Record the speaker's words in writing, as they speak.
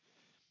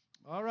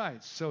All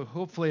right, so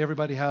hopefully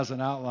everybody has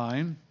an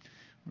outline.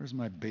 Where's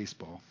my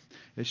baseball?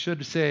 It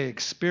should say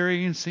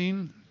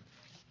experiencing,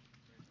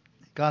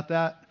 got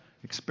that?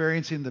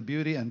 Experiencing the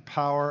beauty and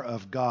power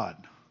of God.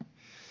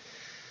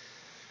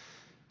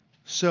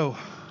 So,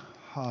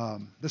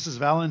 this is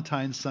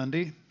Valentine's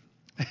Sunday,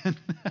 and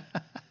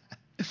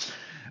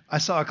I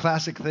saw a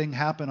classic thing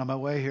happen on my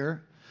way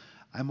here.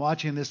 I'm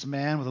watching this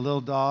man with a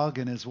little dog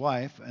and his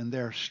wife, and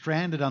they're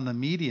stranded on the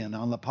median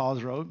on La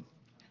Paz Road.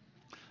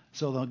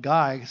 So the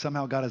guy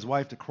somehow got his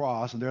wife to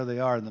cross, and there they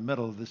are in the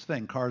middle of this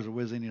thing. Cars are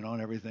whizzing, and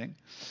everything.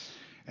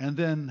 And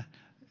then,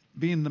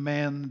 being the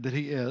man that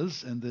he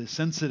is, and the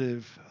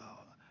sensitive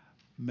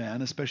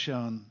man, especially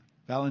on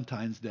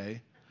Valentine's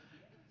Day,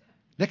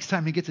 next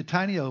time he gets a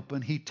tiny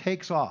open, he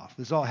takes off.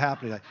 This is all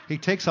happening. He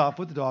takes off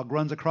with the dog,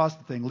 runs across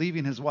the thing,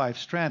 leaving his wife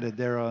stranded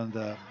there on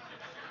the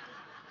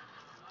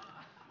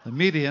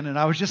median. And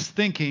I was just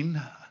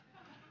thinking,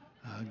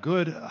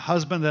 good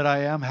husband that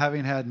I am,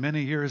 having had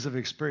many years of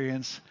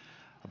experience,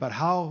 about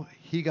how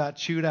he got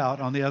chewed out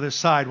on the other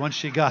side once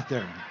she got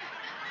there.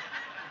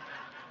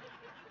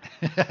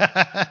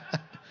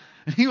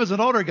 And he was an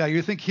older guy.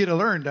 You'd think he'd have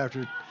learned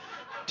after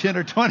 10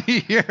 or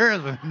 20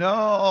 years. But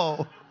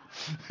no.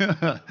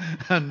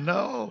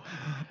 No.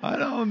 I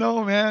don't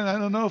know, man. I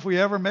don't know if we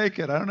ever make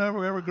it. I don't know if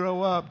we ever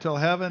grow up till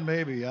heaven,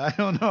 maybe. I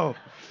don't know.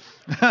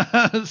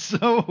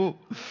 So,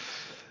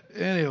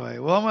 anyway,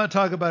 well, I'm going to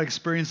talk about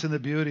experiencing the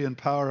beauty and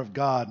power of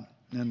God.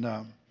 And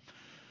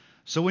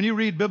so when you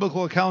read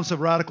biblical accounts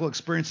of radical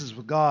experiences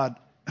with God,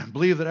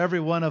 believe that every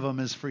one of them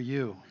is for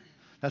you.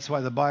 That's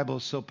why the Bible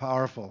is so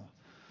powerful.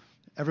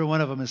 Every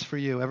one of them is for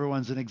you.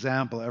 Everyone's an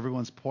example.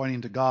 Everyone's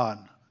pointing to God.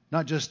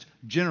 Not just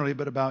generally,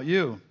 but about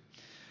you.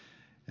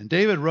 And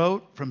David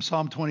wrote from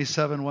Psalm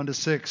 27, 1 to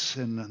 6,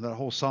 and the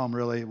whole psalm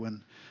really,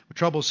 when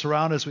troubles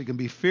surround us, we can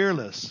be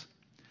fearless.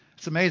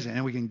 It's amazing.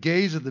 And we can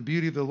gaze at the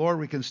beauty of the Lord.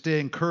 We can stay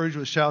encouraged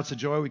with shouts of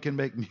joy. We can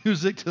make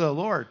music to the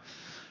Lord.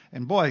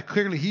 And boy,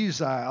 clearly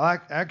he's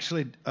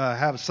actually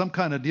have some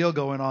kind of deal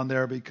going on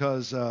there,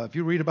 because if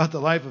you read about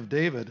the life of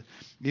David,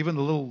 even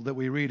the little that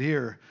we read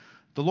here,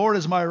 the Lord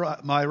is my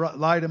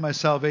light and my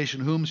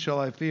salvation. Whom shall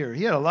I fear?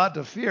 He had a lot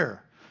to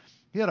fear.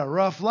 He had a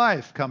rough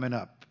life coming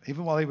up,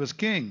 even while he was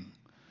king.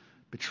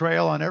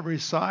 Betrayal on every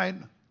side.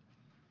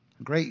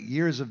 Great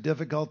years of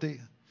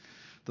difficulty.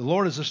 The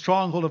Lord is the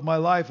stronghold of my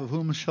life. Of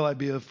whom shall I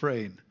be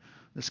afraid?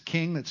 This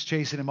king that's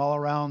chasing him all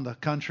around the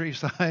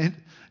countryside,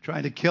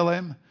 trying to kill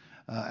him.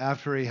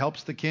 After he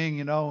helps the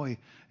king,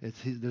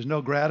 there's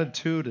no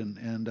gratitude,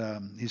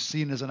 and he's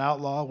seen as an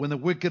outlaw. When the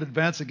wicked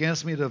advance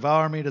against me to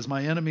devour me, it is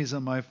my enemies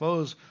and my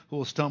foes who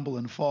will stumble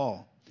and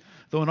fall.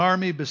 Though an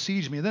army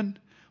besiege me, then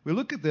we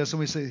look at this and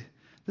we say,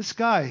 this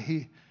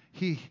guy,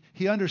 he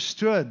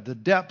understood the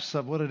depths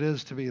of what it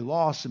is to be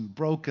lost and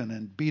broken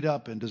and beat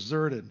up and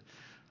deserted.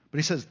 But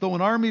he says, though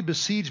an army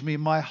besiege me,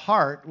 my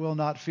heart will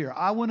not fear.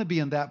 I want to be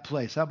in that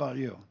place. How about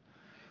you?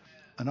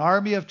 An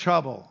army of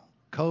trouble.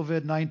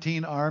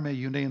 COVID-19 army,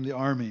 you name the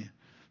army.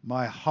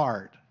 My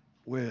heart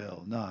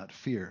will not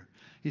fear.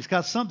 He's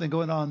got something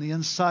going on the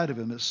inside of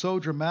him. It's so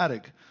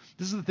dramatic.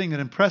 This is the thing that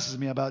impresses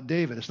me about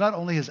David. It's not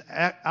only his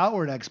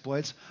outward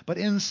exploits, but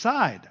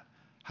inside,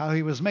 how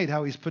he was made,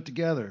 how he's put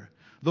together.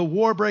 The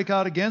war break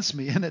out against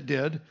me, and it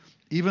did.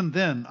 Even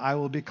then, I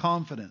will be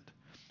confident.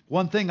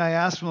 One thing I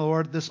ask from the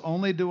Lord, this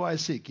only do I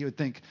seek. You would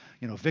think,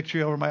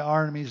 victory over my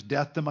enemies,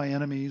 death to my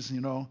enemies,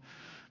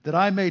 that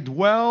I may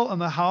dwell in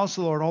the house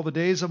of the Lord all the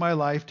days of my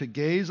life, to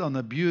gaze on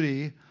the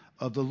beauty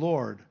of the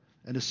Lord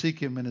and to seek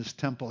him in his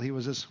temple. He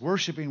was this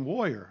worshiping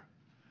warrior.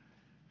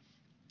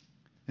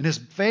 And his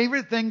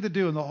favorite thing to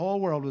do in the whole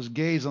world was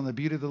gaze on the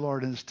beauty of the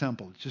Lord in his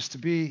temple, just to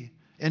be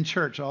in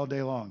church all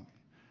day long,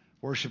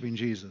 worshiping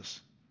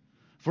Jesus.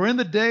 For in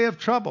the day of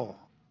trouble,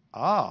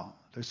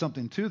 there's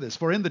something to this.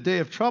 For in the day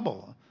of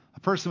trouble, a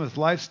person with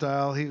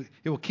lifestyle, he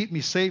will keep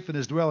me safe in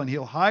his dwelling.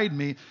 He'll hide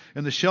me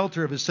in the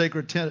shelter of his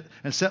sacred tent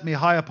and set me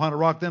high upon a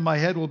rock. Then my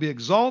head will be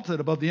exalted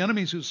above the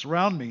enemies who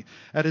surround me.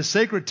 At his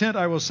sacred tent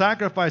I will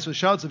sacrifice with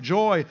shouts of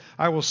joy.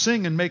 I will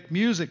sing and make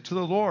music to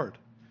the Lord.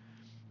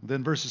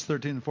 Then verses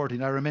 13 and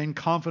 14, I remain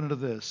confident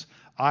of this.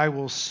 I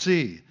will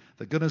see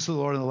the goodness of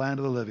the Lord in the land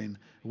of the living.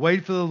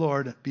 Wait for the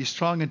Lord. Be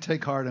strong and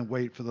take heart and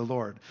wait for the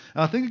Lord.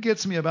 Now, I think it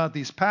gets me about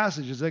these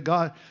passages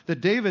that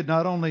David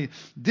not only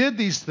did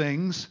these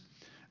things,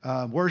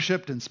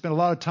 worshipped and spent a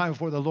lot of time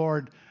before the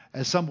Lord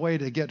as some way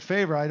to get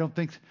favor. I don't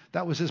think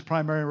that was his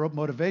primary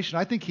motivation.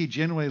 I think he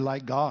genuinely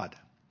liked God.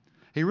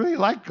 He really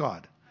liked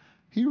God.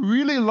 He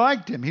really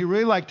liked him. He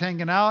really liked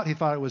hanging out. He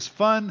thought it was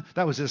fun.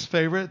 That was his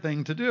favorite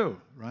thing to do,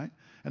 right?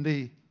 And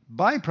the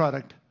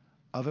byproduct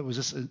of it was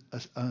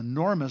this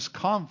enormous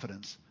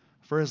confidence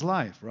for his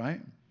life, right?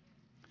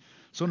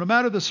 So no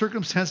matter the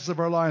circumstances of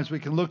our lives, we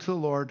can look to the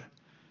Lord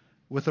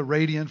with a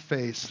radiant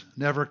face,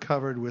 never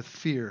covered with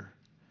fear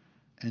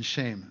and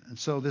shame. And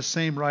so this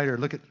same writer,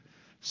 look at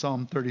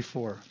Psalm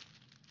 34.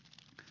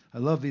 I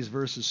love these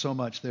verses so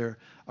much. They're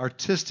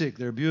artistic,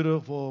 they're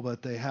beautiful,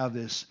 but they have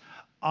this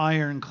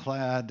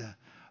ironclad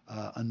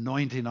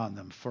anointing on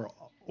them for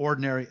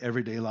ordinary,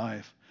 everyday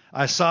life.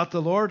 I sought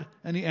the Lord,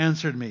 and he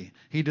answered me.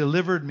 He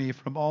delivered me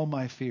from all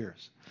my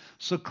fears.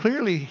 So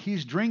clearly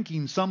he's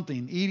drinking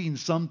something, eating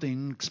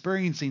something,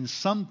 experiencing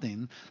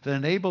something that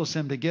enables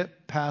him to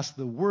get past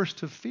the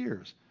worst of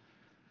fears.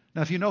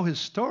 Now, if you know his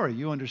story,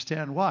 you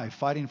understand why.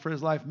 Fighting for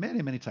his life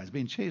many, many times,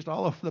 being chased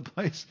all over the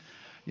place,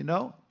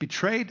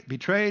 betrayed,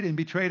 and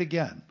betrayed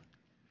again.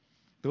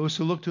 Those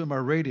who look to him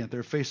are radiant.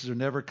 Their faces are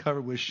never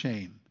covered with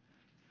shame.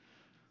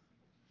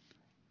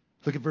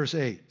 Look at verse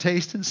 8.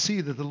 Taste and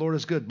see that the Lord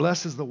is good.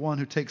 Blessed is the one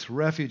who takes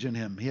refuge in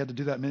him. He had to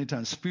do that many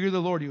times. Fear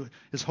the Lord, you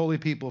his holy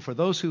people. For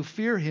those who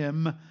fear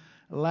him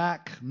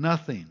lack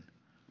nothing.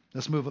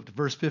 Let's move up to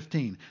verse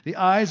 15. The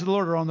eyes of the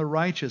Lord are on the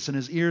righteous, and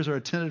his ears are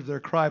attentive to their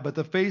cry. But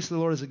the face of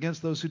the Lord is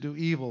against those who do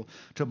evil,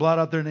 to blot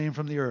out their name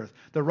from the earth.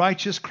 The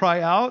righteous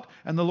cry out,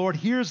 and the Lord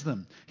hears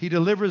them. He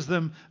delivers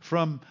them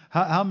from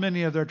how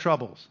many of their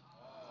troubles?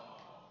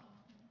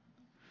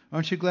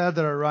 Aren't you glad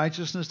that our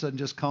righteousness doesn't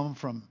just come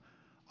from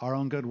our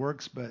own good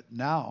works, but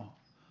now,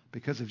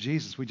 because of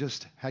Jesus, we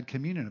just had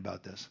communion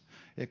about this.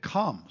 It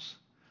comes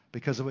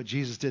because of what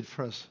Jesus did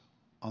for us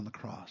on the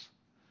cross.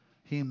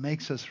 He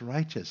makes us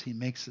righteous. He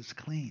makes us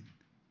clean.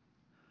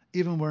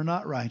 Even when we're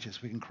not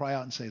righteous, we can cry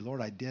out and say,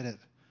 Lord, I did it.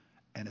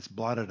 And it's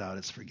blotted out.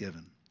 It's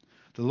forgiven.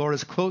 The Lord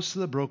is close to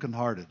the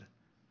brokenhearted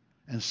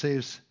and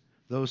saves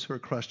those who are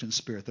crushed in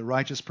spirit. The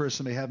righteous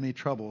person may have many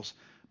troubles,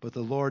 but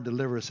the Lord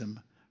delivers him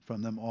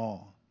from them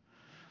all.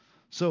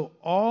 So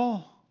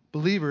all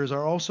believers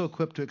are also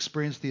equipped to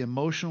experience the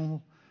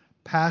emotional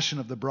passion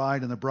of the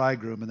bride and the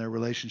bridegroom in their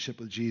relationship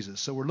with Jesus.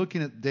 So we're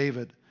looking at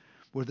David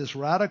with this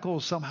radical,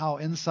 somehow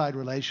inside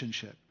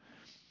relationship.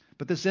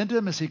 But this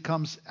intimacy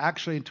comes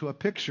actually into a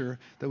picture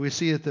that we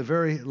see at the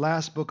very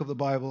last book of the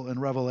Bible in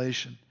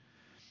Revelation.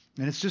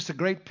 And it's just a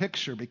great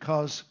picture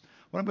because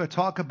what I'm going to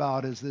talk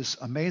about is this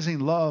amazing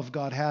love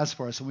God has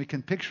for us, and we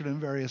can picture it in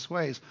various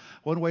ways.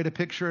 One way to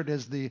picture it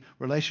is the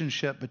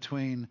relationship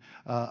between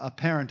a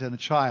parent and a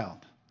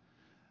child.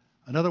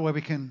 Another way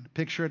we can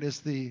picture it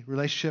is the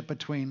relationship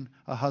between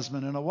a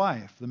husband and a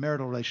wife, the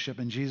marital relationship.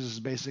 And Jesus is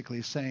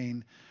basically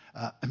saying,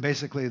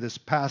 basically this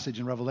passage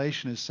in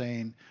Revelation is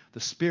saying, the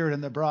Spirit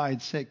and the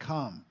bride say,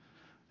 come.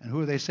 And who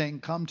are they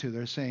saying come to?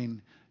 They're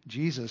saying,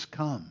 Jesus,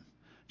 come.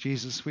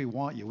 Jesus, we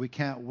want you. We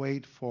can't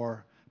wait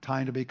for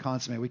time to be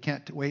consummated. We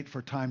can't wait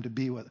for time to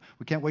be with.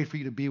 We can't wait for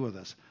you to be with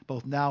us,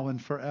 both now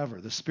and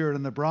forever. The Spirit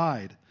and the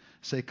bride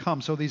say,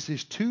 come. So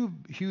these two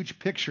huge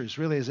pictures,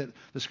 really, as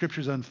the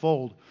scriptures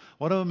unfold.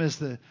 One of them is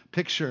the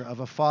picture of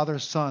a father,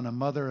 son, a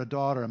mother, a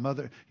daughter, a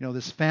mother,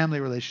 this family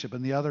relationship,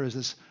 and the other is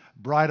this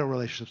bridal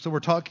relationship. So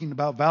we're talking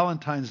about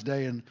Valentine's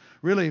Day, and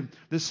really,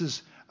 this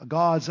is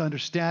God's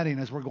understanding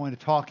as we're going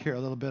to talk here a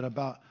little bit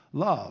about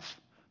love,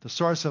 the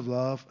source of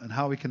love, and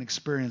how we can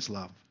experience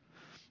love.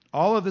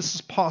 All of this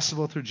is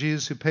possible through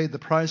Jesus, who paid the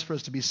price for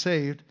us to be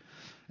saved,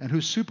 and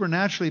who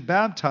supernaturally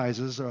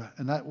baptizes,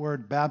 and that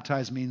word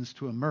baptize means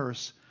to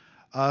immerse,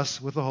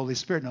 us with the Holy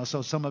Spirit. Now,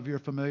 so some of you are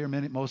familiar,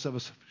 most of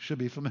us should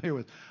be familiar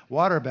with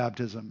water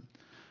baptism,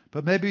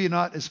 but maybe you're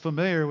not as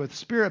familiar with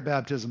Spirit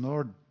baptism. The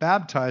Lord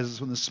baptizes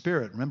with the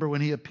Spirit. Remember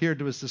when he appeared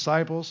to his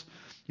disciples?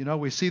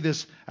 We see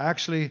this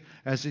actually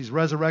as he's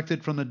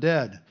resurrected from the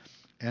dead,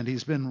 and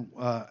he's been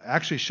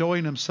actually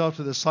showing himself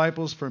to the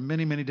disciples for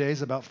many, many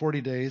days, about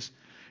 40 days,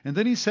 and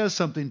then he says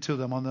something to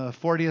them on the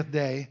 40th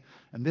day.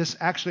 And this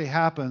actually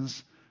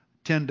happens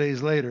 10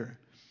 days later.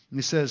 And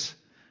he says,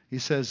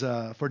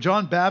 for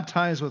John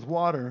baptized with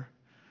water,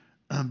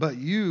 but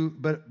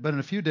in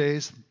a few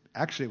days,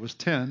 actually it was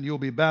 10, you'll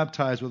be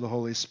baptized with the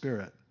Holy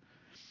Spirit.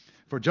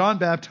 For John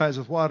baptized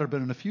with water,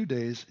 but in a few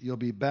days, you'll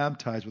be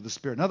baptized with the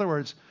Spirit. In other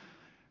words,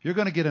 you're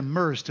going to get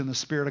immersed in the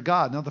Spirit of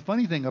God. Now, the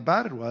funny thing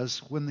about it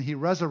was, when he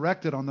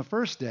resurrected on the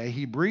first day,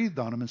 he breathed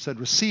on them and said,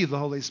 receive the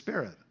Holy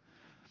Spirit.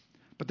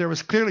 But there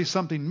was clearly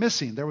something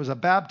missing. There was a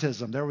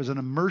baptism. There was an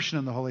immersion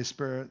in the Holy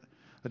Spirit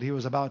that he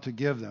was about to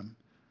give them,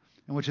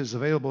 and which is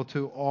available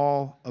to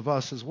all of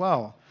us as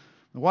well.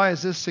 Why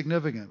is this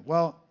significant?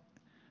 Well,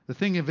 the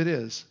thing of it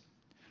is,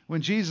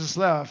 when Jesus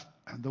left,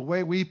 the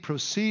way we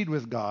proceed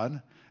with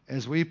God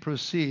is we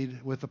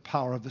proceed with the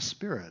power of the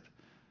Spirit.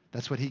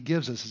 That's what he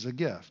gives us as a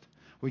gift.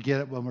 We get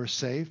it when we're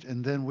saved,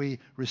 and then we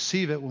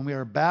receive it when we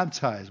are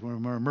baptized,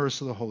 when we're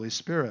immersed in the Holy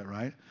Spirit,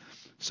 right?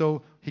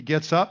 So he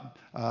gets up,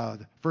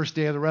 the first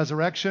day of the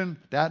resurrection,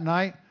 that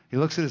night, he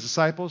looks at his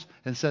disciples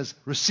and says,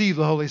 receive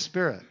the Holy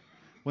Spirit.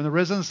 When the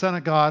risen Son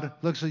of God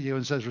looks at you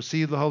and says,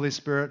 receive the Holy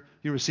Spirit,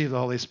 you receive the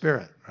Holy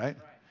Spirit, right?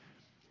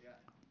 Yeah.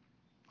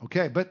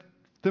 Okay, but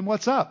then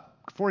what's up?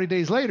 40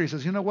 days later, he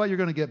says, you know what? You're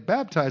going to get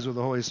baptized with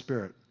the Holy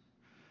Spirit.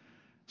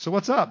 So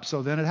what's up?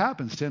 So then it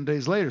happens 10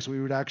 days later. So we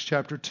read Acts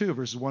chapter 2,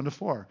 verses 1 to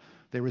 4.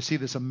 They receive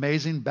this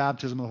amazing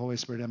baptism of the Holy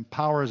Spirit. It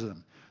empowers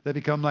them. They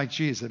become like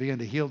Jesus. They begin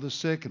to heal the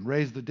sick and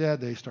raise the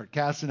dead. They start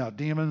casting out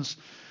demons.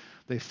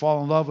 They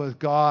fall in love with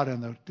God,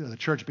 and the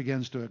church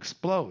begins to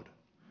explode.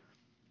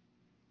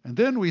 And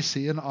then we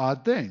see an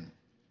odd thing.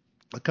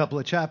 A couple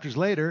of chapters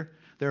later,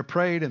 they're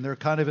prayed, and they're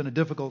kind of in a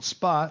difficult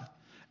spot,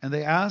 and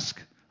they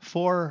ask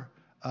for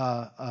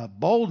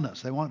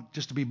boldness. They want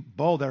just to be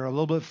bold. They're a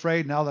little bit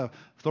afraid. Now the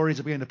authorities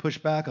are beginning to push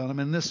back on them.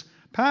 In this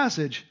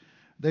passage,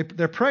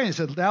 they're praying. It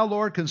said, now,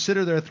 Lord,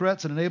 consider their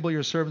threats and enable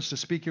your servants to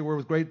speak your word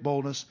with great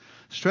boldness.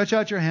 Stretch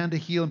out your hand to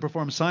heal and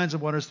perform signs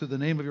and wonders through the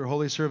name of your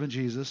holy servant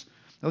Jesus.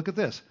 Now look at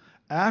this.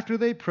 After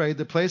they prayed,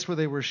 the place where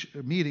they were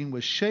meeting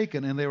was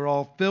shaken, and they were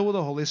all filled with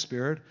the Holy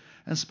Spirit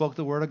and spoke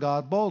the word of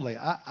God boldly.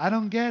 I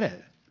don't get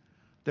it.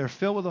 They're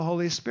filled with the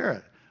Holy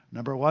Spirit.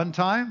 Number one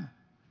time,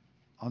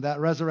 on that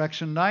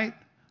resurrection night.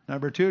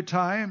 Number two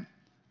time,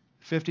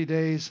 50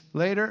 days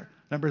later.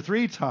 Number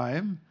three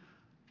time,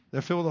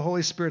 they're filled with the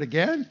Holy Spirit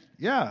again.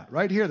 Yeah,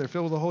 right here, they're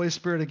filled with the Holy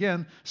Spirit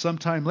again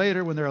sometime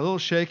later when they're a little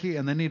shaky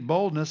and they need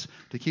boldness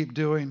to keep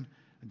doing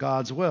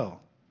God's will.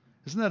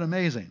 Isn't that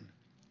amazing?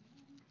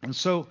 And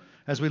so,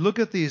 as we look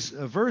at these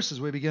verses,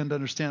 we begin to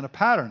understand a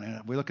pattern.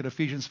 And we look at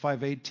Ephesians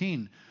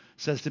 5:18. It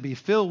says to be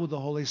filled with the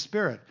Holy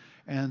Spirit.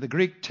 And the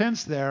Greek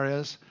tense there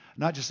is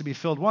not just to be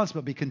filled once,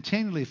 but be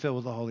continually filled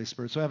with the Holy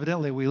Spirit. So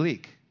evidently we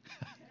leak.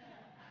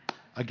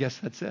 I guess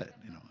that's it.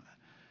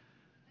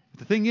 But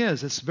the thing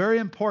is, it's very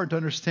important to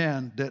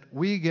understand that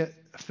we get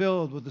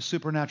filled with the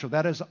supernatural.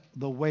 That is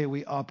the way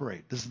we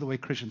operate. This is the way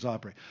Christians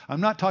operate.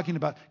 I'm not talking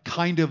about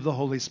kind of the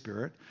Holy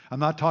Spirit. I'm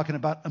not talking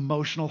about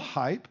emotional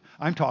hype.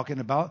 I'm talking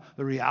about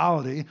the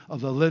reality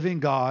of the living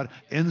God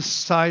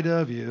inside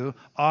of you,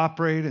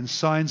 operate in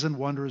signs and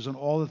wonders and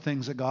all the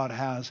things that God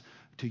has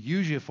to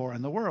use you for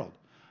in the world.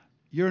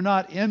 You're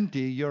not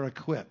empty, you're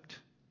equipped.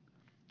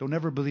 Don't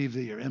ever believe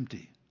that you're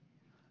empty.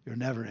 You're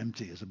never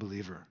empty as a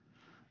believer.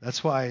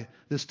 That's why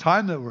this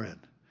time that we're in,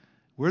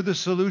 we're the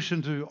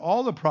solution to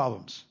all the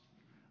problems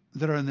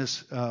that are in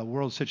this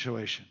world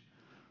situation.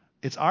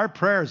 It's our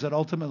prayers that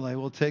ultimately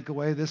will take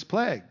away this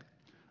plague.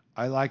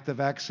 I like the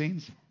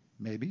vaccines,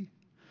 maybe,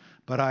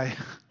 but I'm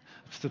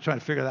still trying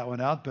to figure that one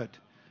out. But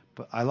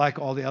I like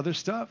all the other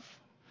stuff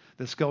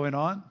that's going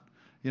on,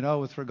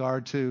 with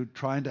regard to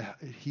trying to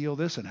heal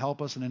this and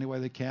help us in any way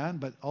they can.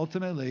 But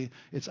ultimately,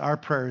 it's our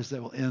prayers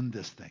that will end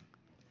this thing.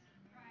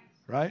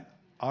 Right?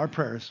 Our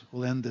prayers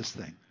will end this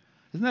thing.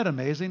 Isn't that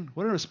amazing?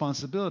 What a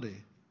responsibility.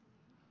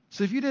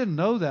 So if you didn't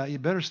know that, you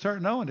better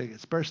start knowing it.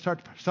 It's better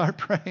start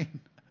praying.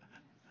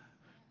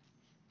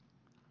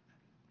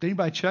 Did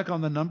anybody check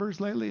on the numbers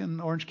lately in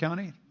Orange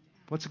County?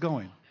 What's it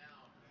going?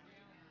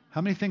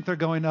 How many think they're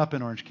going up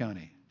in Orange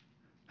County?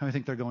 How many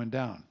think they're going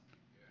down?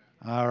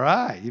 All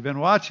right. You've been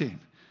watching.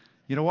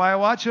 You know why I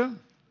watch them?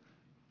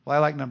 Well, I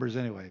like numbers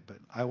anyway, but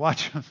I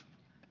watch them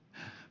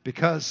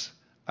because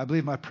I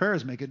believe my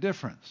prayers make a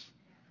difference.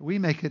 We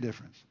make a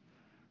difference.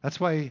 That's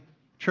why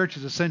church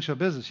is essential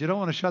business. You don't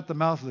want to shut the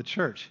mouth of the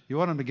church. You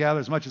want them to gather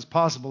as much as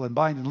possible and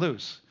bind and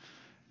loose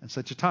in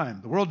such a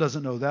time. The world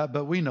doesn't know that,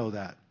 but we know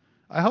that.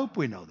 I hope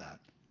we know that.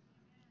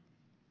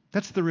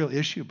 That's the real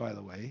issue, by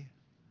the way,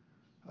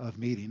 of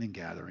meeting and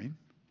gathering.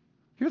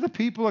 You're the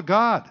people of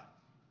God.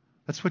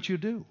 That's what you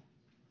do.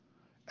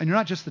 And you're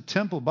not just the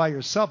temple by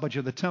yourself, but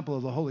you're the temple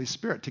of the Holy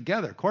Spirit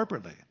together,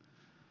 corporately.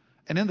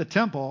 And in the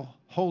temple,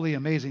 holy,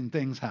 amazing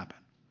things happen.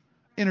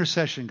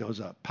 Intercession goes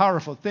up.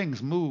 Powerful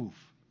things move.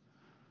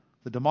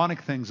 The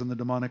demonic things in the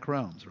demonic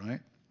realms, right?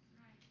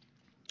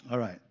 All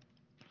right.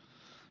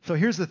 So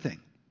here's the thing.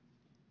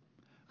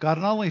 God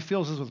not only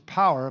fills us with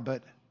power,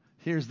 but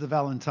here's the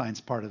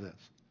Valentine's part of this.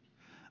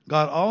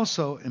 God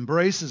also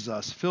embraces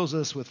us, fills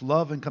us with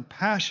love and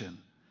compassion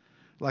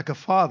like a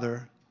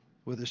father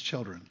with his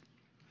children.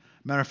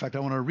 Matter of fact, I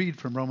want to read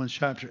from Romans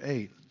chapter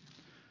 8.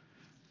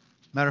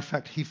 Matter of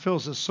fact, he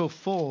fills us so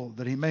full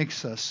that he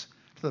makes us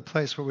to the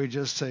place where we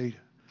just say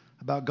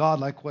about God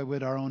like we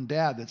would our own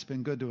dad that's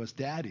been good to us,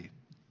 Daddy,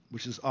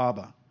 which is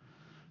Abba.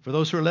 For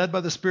those who are led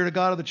by the Spirit of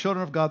God are the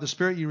children of God. The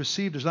Spirit you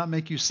received does not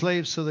make you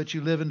slaves so that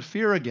you live in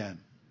fear again.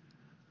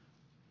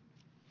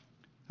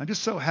 I'm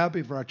just so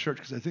happy for our church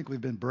because I think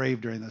we've been brave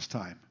during this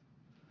time.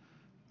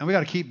 And we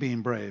got to keep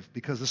being brave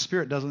because the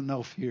Spirit doesn't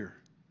know fear.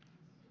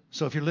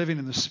 So if you're living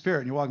in the Spirit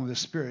and you're walking with the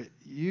Spirit,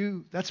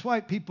 that's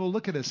why people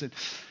look at us and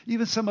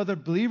even some other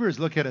believers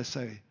look at us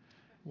and say,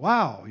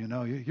 wow,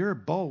 you're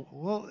bold.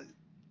 Well,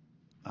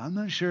 I'm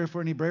not sure if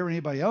we're any braver than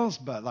anybody else,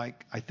 but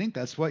I think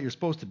that's what you're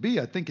supposed to be.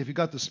 I think if you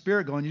got the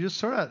Spirit going, you just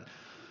sort of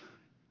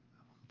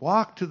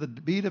walk to the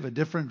beat of a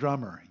different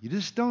drummer. You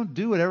just don't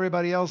do what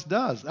everybody else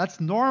does.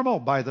 That's normal,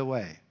 by the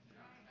way.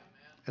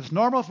 It's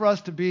normal for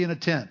us to be in a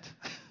tent.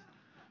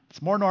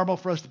 It's more normal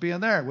for us to be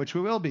in there, which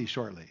we will be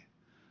shortly.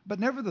 But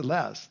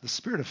nevertheless, the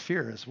spirit of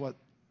fear is what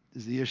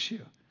is the issue.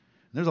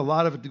 And there's a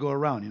lot of it to go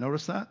around. You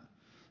notice that?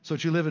 So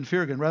that you live in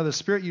fear again. Rather, the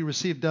Spirit you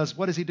receive does,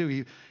 what does he do?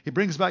 He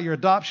brings about your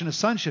adoption as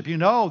sonship. You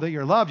know that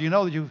you're loved. You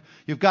know that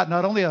you've got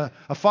not only a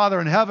Father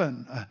in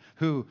heaven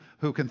who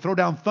can throw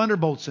down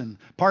thunderbolts and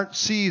part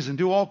seas and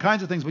do all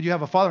kinds of things, but you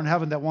have a Father in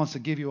heaven that wants to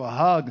give you a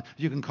hug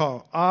you can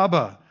call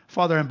Abba,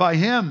 Father. And by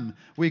him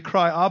we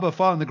cry, Abba,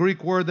 Father. And the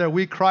Greek word there,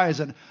 we cry, is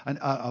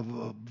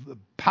a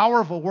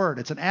powerful word.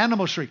 It's an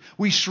animal shriek.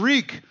 We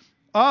shriek,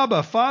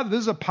 Abba, Father. This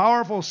is a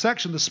powerful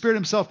section. The Spirit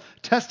himself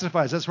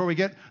testifies. That's where we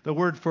get the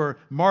word for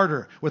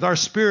martyr, with our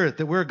spirit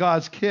that we're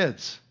God's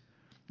kids.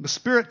 The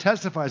Spirit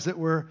testifies that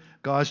we're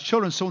God's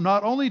children. So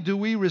not only do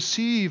we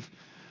receive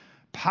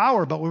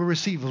power, but we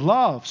receive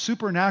love,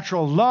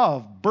 supernatural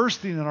love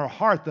bursting in our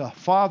heart, the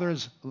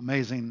Father's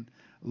amazing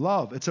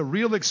love. It's a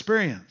real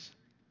experience.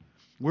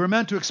 We're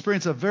meant to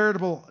experience a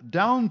veritable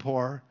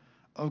downpour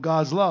of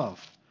God's love.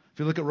 If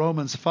you look at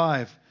Romans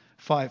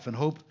 5:5, and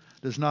hope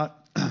does not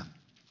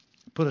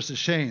put us to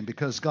shame,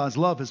 because God's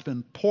love has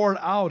been poured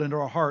out into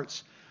our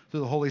hearts through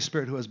the Holy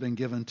Spirit who has been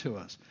given to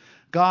us.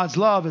 God's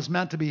love is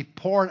meant to be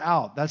poured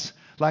out. That's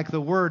like the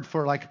word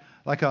for like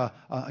a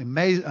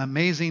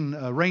amazing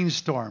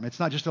rainstorm. It's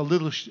not just a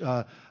little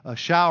a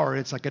shower.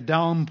 It's like a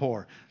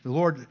downpour.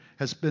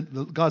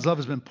 God's love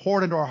has been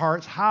poured into our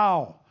hearts.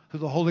 How?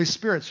 Through the Holy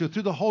Spirit. So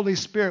through the Holy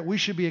Spirit, we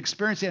should be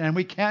experiencing it, and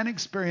we can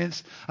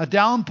experience a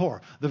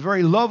downpour, the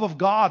very love of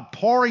God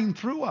pouring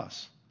through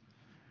us.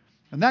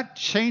 And that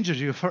changes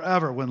you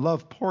forever when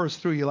love pours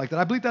through you like that.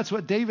 I believe that's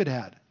what David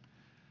had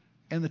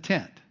in the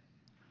tent.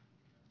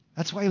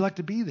 That's why he liked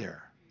to be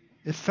there.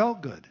 It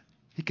felt good.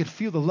 He could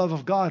feel the love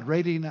of God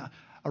radiating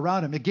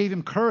around him. It gave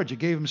him courage. It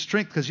gave him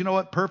strength. Because you know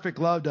what perfect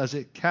love does?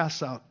 It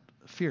casts out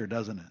fear,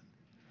 doesn't it?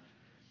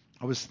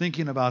 I was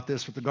thinking about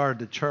this with regard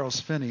to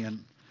Charles Finney.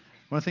 And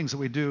one of the things that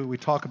we do, we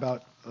talk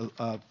about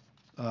the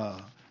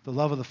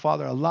love of the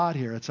Father a lot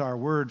here. It's our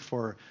word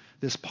for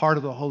this part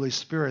of the Holy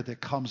Spirit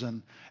that comes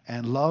in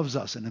and loves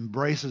us and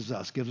embraces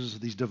us, gives us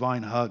these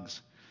divine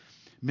hugs.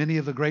 Many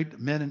of the great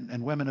men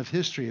and women of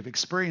history have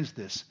experienced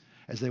this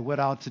as they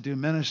went out to do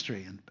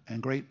ministry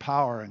and great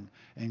power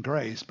and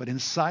grace. But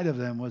inside of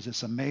them was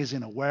this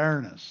amazing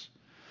awareness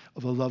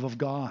of the love of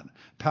God.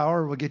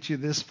 Power will get you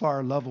this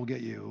far. Love will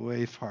get you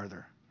way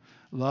farther.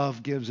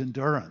 Love gives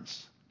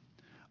endurance.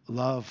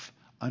 Love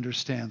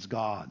understands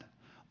God.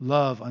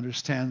 Love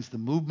understands the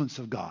movements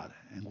of God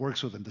and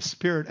works with them. The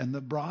Spirit and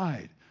the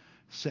bride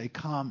say,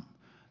 come.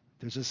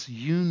 There's this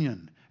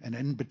union. And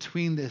in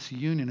between this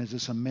union is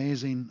this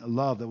amazing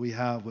love that we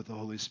have with the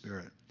Holy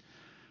Spirit.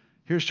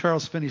 Here's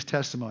Charles Finney's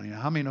testimony.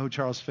 Now, how many know who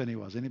Charles Finney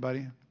was?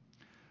 Anybody?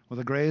 Well,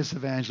 the greatest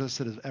evangelist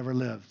that has ever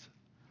lived.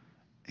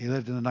 He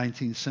lived in the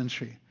 19th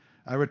century.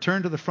 I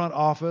returned to the front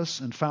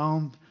office and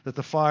found that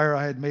the fire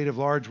I had made of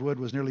large wood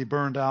was nearly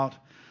burned out.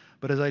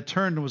 But as I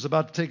turned and was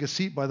about to take a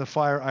seat by the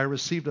fire, I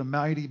received a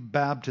mighty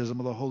baptism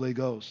of the Holy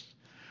Ghost.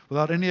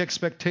 Without any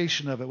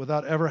expectation of it,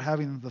 without ever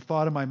having the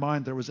thought in my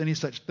mind there was any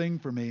such thing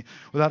for me,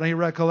 without any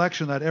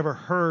recollection that I'd ever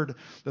heard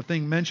the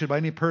thing mentioned by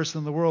any person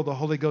in the world, the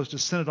Holy Ghost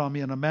descended on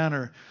me in a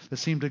manner that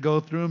seemed to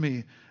go through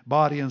me,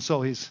 body and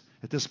soul. He's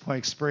at this point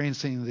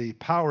experiencing the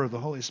power of the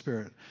Holy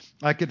Spirit.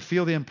 I could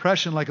feel the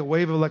impression like a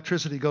wave of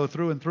electricity go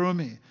through and through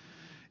me.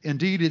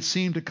 Indeed, it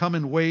seemed to come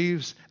in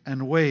waves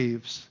and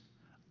waves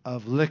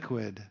of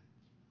liquid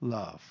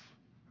love.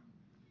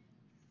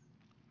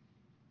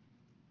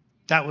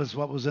 That was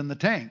what was in the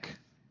tank.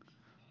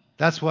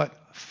 That's what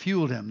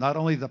fueled him. Not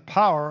only the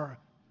power,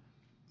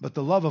 but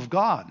the love of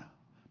God.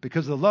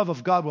 Because the love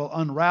of God will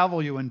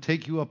unravel you and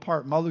take you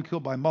apart molecule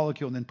by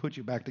molecule and then put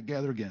you back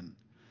together again.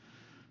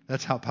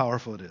 That's how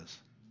powerful it is.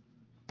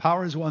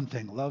 Power is one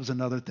thing. Love's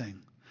another thing.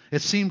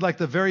 It seemed like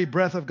the very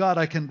breath of God.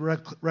 I can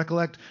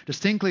recollect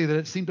distinctly that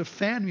it seemed to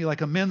fan me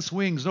like immense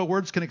wings. No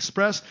words can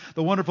express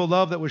the wonderful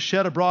love that was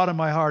shed abroad in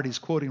my heart. He's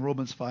quoting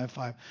Romans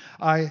 5:5.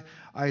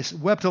 I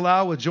wept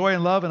aloud with joy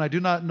and love, and I do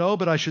not know,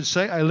 but I should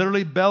say I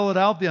literally bellowed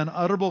out the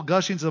unutterable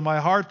gushings of my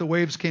heart. The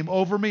waves came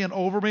over me,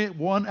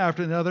 one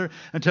after another,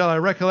 until I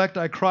recollect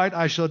I cried,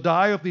 I shall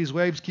die if these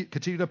waves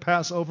continue to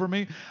pass over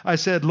me. I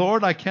said,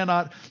 Lord, I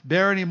cannot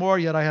bear any more,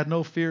 yet I had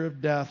no fear of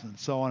death, and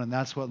so on. And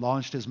that's what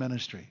launched his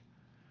ministry.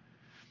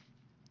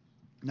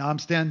 Now I'm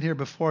standing here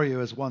before you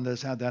as one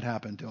that's had that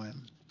happen to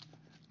him.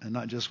 And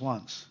not just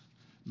once.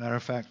 Matter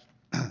of fact,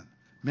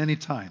 many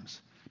times.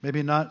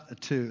 Maybe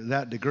not to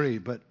that degree,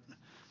 but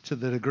to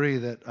the degree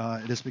that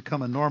it has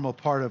become a normal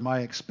part of my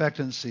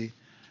expectancy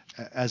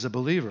as a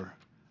believer.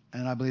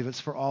 And I believe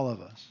it's for all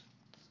of us.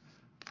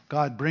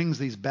 God brings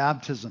these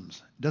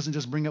baptisms. He doesn't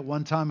just bring it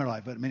one time in our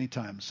life, but many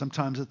times.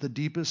 Sometimes at the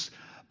deepest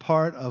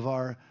part of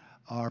our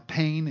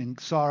pain and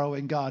sorrow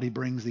in God, he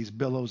brings these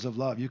billows of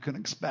love. You can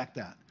expect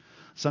that.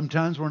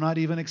 Sometimes we're not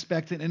even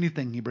expecting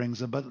anything he brings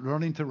them, but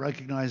learning to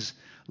recognize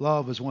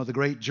love is one of the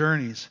great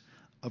journeys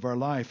of our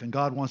life. And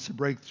God wants to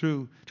break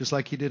through just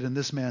like he did in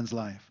this man's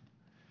life.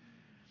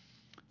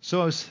 So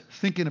I was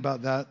thinking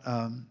about that.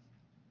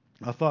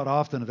 I thought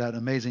often of that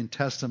amazing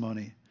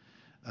testimony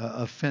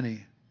of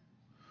Finney.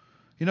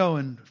 You know,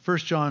 in 1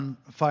 John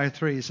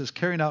 5:3, he says,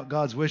 carrying out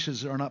God's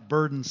wishes are not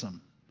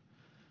burdensome.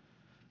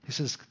 He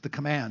says the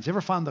commands. You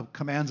ever find the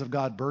commands of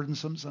God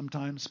burdensome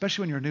sometimes?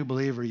 Especially when you're a new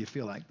believer, you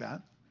feel like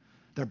that.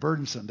 They're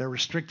burdensome. They're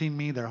restricting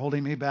me. They're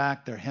holding me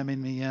back. They're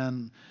hemming me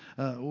in,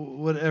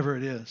 whatever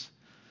it is.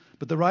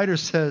 But the writer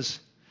says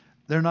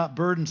they're not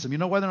burdensome. You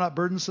know why they're not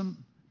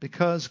burdensome?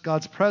 Because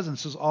God's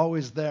presence is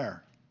always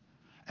there.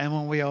 And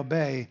when we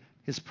obey,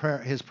 his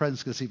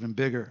presence gets even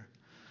bigger.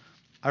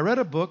 I read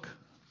a book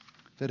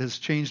that has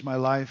changed my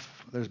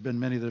life. There's been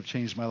many that have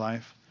changed my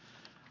life.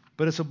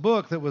 But it's a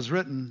book that was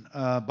written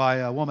by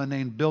a woman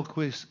named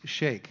Bilquis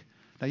Sheikh.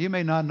 Now, you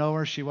may not know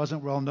her. She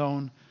wasn't well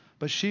known.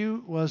 but she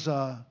was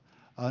an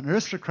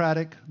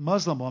aristocratic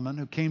Muslim woman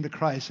who came to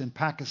Christ in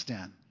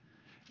Pakistan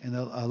in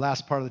the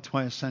last part of the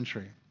 20th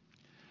century.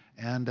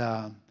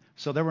 And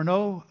so there were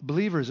no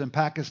believers in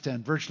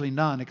Pakistan, virtually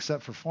none,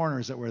 except for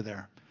foreigners that were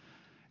there.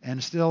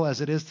 And still,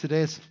 as it is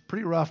today, it's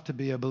pretty rough to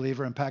be a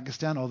believer in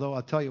Pakistan, although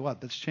I'll tell you what,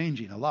 that's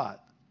changing a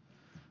lot.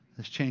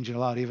 It's changing a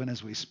lot even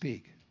as we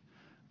speak.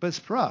 But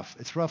it's rough.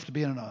 It's rough to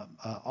be in an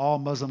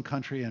all-Muslim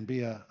country and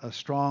be a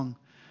strong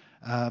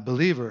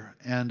believer.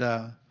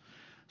 And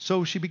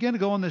so she began to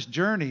go on this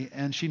journey,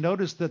 and she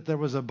noticed that there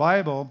was a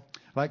Bible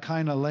like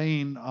kind of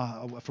laying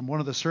from one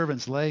of the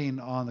servants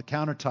laying on the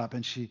countertop,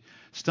 and she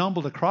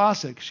stumbled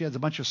across it. She had a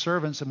bunch of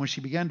servants, and when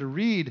she began to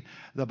read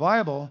the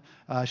Bible,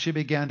 she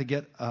began to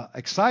get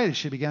excited.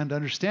 She began to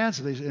understand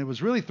something, and it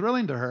was really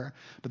thrilling to her.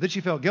 But then she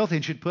felt guilty,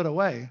 and she'd put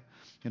away,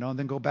 and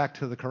then go back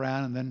to the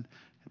Quran, and then.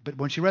 But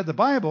when she read the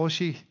Bible,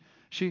 she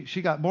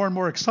got more and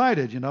more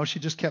excited. She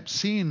just kept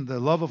seeing the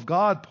love of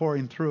God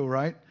pouring through,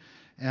 right?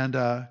 And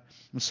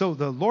so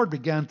the Lord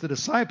began to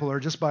disciple her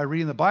just by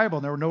reading the Bible,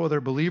 and there were no other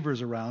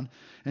believers around.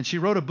 And she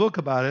wrote a book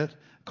about it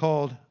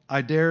called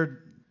I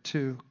Dared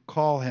to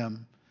Call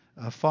Him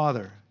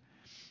Father.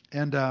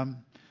 And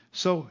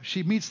so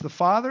she meets the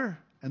Father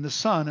and the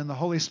Son and the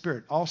Holy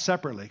Spirit all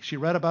separately. She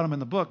read about them in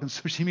the book, and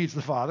so she meets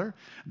the Father,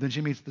 then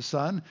she meets the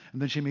Son, and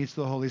then she meets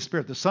the Holy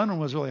Spirit. The Son one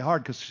was really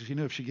hard because she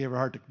knew if she gave her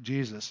heart to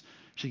Jesus,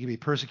 she could be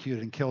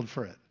persecuted and killed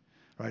for it,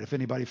 right, if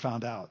anybody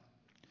found out.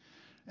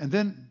 And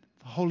then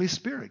the Holy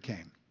Spirit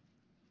came.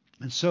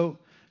 And so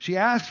she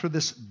asked for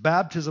this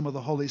baptism of the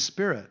Holy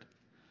Spirit.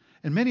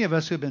 And many of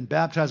us who have been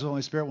baptized with the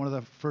Holy Spirit, one of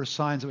the first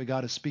signs that we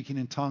got is speaking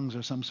in tongues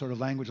or some sort of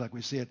language like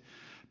we see at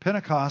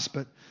Pentecost.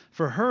 But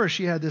for her,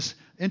 she had this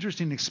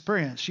interesting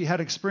experience. She had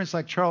an experience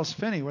like Charles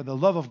Finney, where the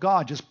love of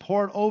God just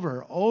poured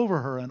over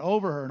her and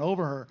over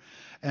her.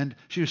 And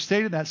she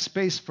stayed in that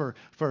space for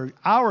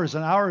hours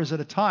and hours at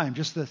a time.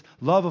 Just the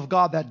love of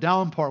God, that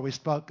downpour we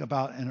spoke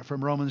about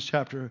from Romans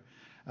chapter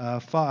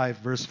 5,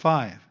 verse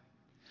 5.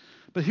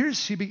 But here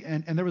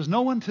and there was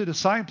no one to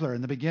disciple her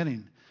in the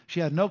beginning. She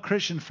had no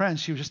Christian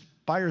friends. She was just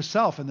by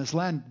herself in this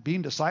land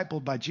being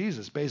discipled by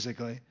Jesus,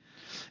 basically.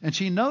 And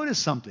she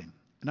noticed something.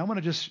 And I want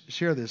to just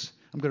share this.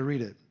 I'm going to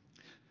read it.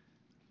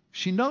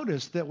 She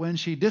noticed that when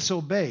she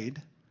disobeyed,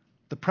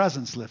 the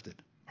presence lifted.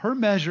 Her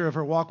measure of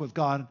her walk with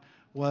God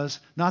was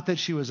not that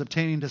she was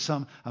obtaining to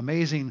some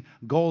amazing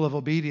goal of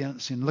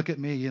obedience and look at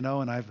me, and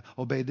I've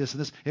obeyed this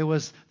and this. It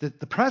was the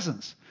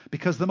presence,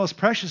 because the most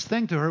precious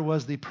thing to her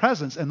was the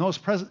presence, and the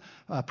most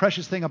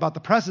precious thing about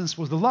the presence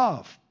was the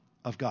love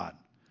of God.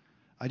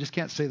 I just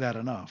can't say that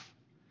enough.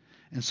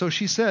 And so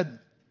she said,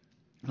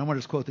 and I want to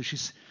just quote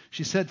this.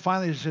 She said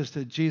finally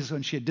to Jesus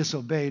when she had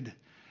disobeyed,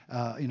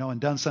 and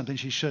done something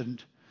she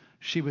shouldn't.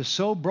 She was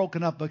so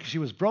broken up, because she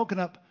was broken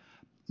up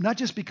not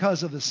just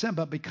because of the sin,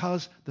 but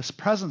because this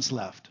presence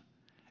left.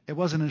 It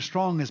wasn't as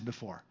strong as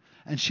before.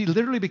 And she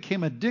literally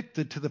became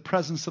addicted to the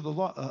presence of the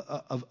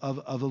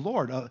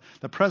Lord,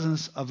 the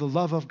presence of the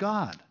love of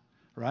God,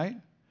 right?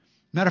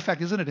 Matter of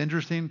fact, isn't it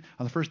interesting?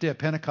 On the first day of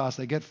Pentecost,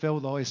 they get filled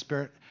with the Holy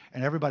Spirit,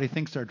 and everybody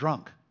thinks they're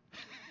drunk.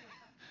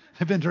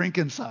 They've been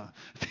drinking some.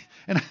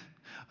 And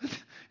it's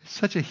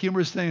such a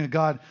humorous thing of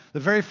God. The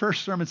very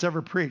first sermon that's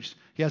ever preached,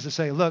 he has to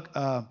say, look,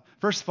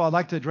 first of all, I'd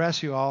like to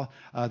address you all.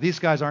 These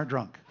guys aren't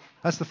drunk.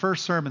 That's the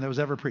first sermon that was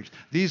ever preached.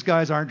 These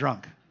guys aren't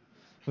drunk,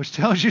 which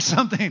tells you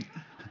something.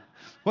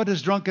 What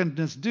does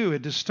drunkenness do?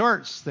 It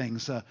distorts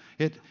things.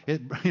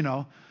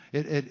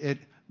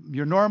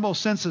 Your normal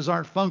senses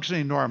aren't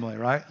functioning normally,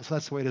 right? So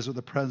that's the way it is with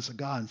the presence of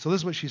God. And so this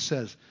is what she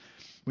says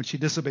when she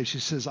disobeyed. She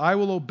says, I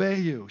will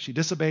obey you. She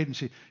disobeyed and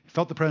she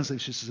felt the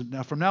presence. She says,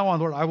 now from now on,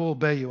 Lord, I will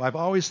obey you. I've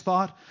always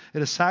thought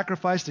it a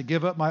sacrifice to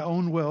give up my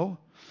own will,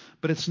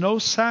 but it's no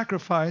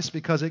sacrifice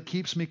because it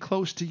keeps me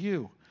close to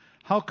you.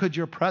 How could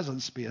your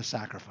presence be a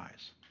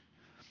sacrifice?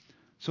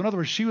 So in other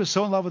words, she was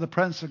so in love with the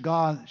presence of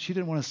God, she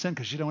didn't want to sin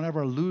because she don't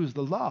ever lose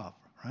the love,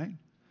 right?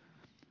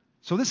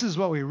 So this is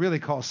what we really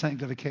call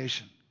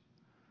sanctification.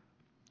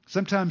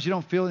 Sometimes you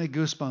don't feel any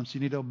goosebumps.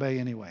 You need to obey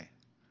anyway.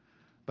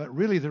 But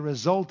really the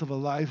result of a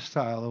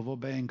lifestyle of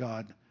obeying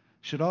God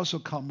should also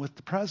come with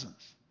the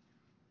presence.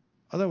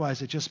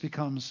 Otherwise it just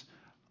becomes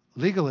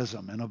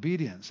legalism and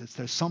obedience.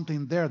 There's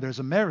something there. There's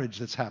a marriage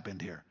that's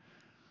happened here.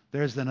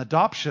 There's an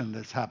adoption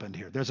that's happened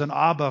here. There's an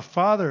Abba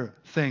Father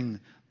thing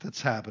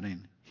that's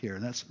happening here,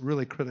 and that's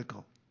really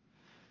critical.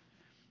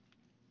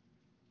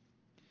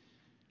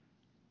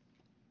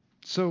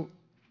 So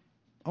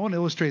I want to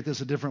illustrate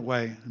this a different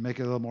way and make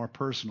it a little more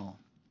personal.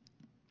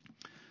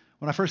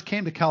 When I first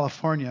came to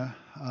California,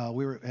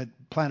 had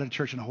planted a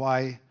church in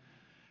Hawaii,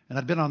 and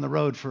I'd been on the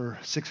road for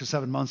 6 or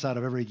 7 months out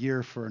of every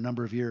year for a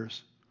number of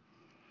years.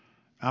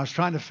 I was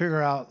trying to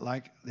figure out,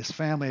 this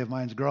family of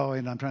mine's growing,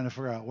 and I'm trying to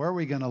figure out, where are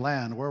we going to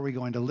land? Where are we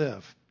going to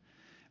live?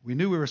 We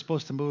knew we were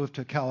supposed to move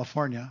to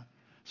California,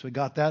 so we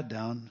got that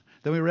down.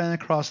 Then we ran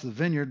across the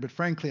vineyard, but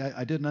frankly,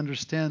 I didn't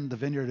understand the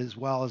vineyard as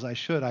well as I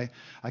should. I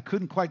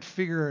couldn't quite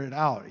figure it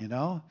out,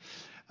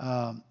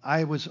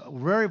 I was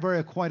very, very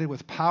acquainted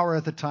with power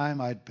at the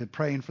time. I'd been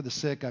praying for the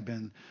sick. I've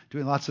been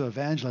doing lots of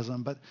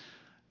evangelism. But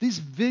these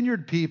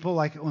vineyard people,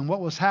 like when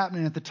what was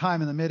happening at the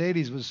time in the mid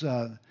 80s was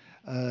a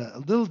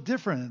little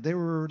different. They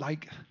were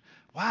like,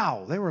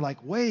 wow, they were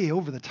like way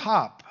over the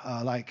top.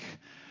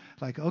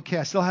 Okay,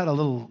 I still had a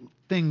little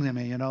thing in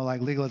me, like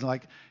legalism.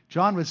 Like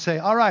John would say,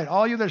 all right,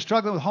 all you that are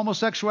struggling with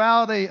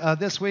homosexuality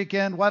this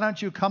weekend, why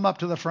don't you come up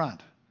to the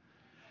front?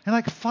 And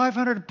like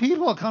 500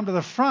 people come to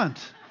the front.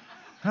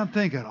 And I'm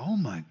thinking, oh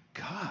my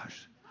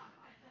gosh,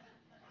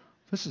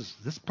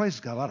 this place has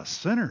got a lot of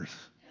sinners.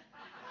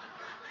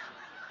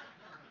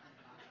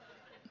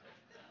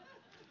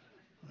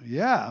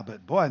 Yeah,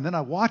 but boy, and then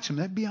I watch them.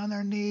 They'd be on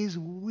their knees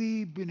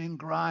weeping and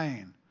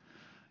crying.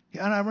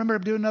 Yeah, and I remember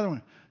doing another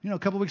one. A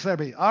couple of weeks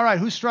later, I'd be, all right,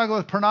 who's struggling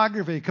with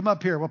pornography? Come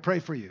up here. We'll pray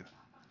for you.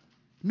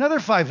 Another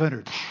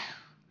 500.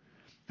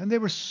 And they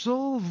were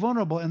so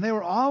vulnerable, and they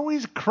were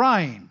always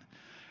crying.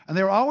 And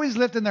they were always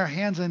lifting their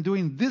hands and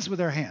doing this with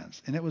their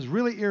hands. And it was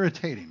really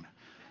irritating.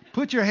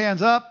 Put your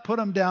hands up, put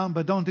them down,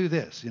 but don't do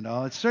this.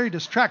 It's very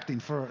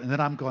distracting and then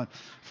I'm going,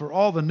 for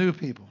all the new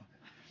people.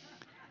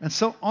 And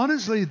so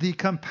honestly, the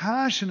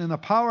compassion and the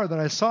power that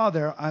I saw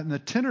there and the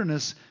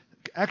tenderness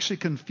actually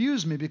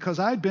confused me because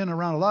I'd been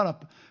around a lot of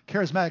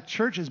charismatic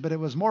churches, but it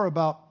was more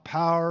about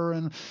power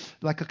and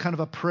like a kind of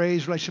a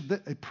praise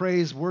relationship, a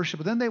praise worship.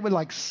 But then they would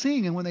like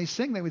sing, and when they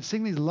sing, they would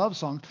sing these love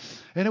songs,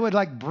 and it would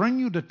like bring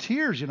you to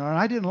tears, and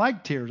I didn't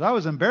like tears. I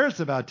was embarrassed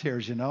about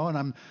tears, and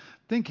I'm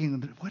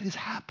thinking, what is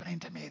happening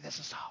to me? This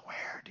is so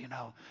weird,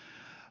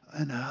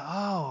 And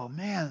oh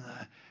man,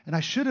 and I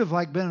should have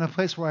like been in a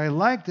place where I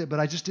liked it, but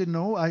I just didn't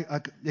know.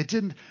 It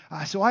didn't.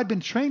 So I'd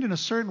been trained in a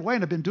certain way,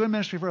 and I've been doing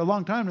ministry for a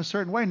long time in a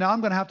certain way. Now I'm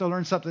going to have to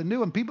learn something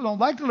new, and people don't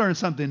like to learn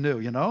something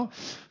new,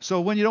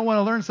 So when you don't want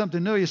to learn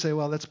something new, you say,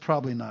 well, that's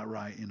probably not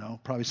right,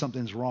 Probably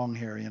something's wrong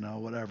here,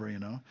 whatever,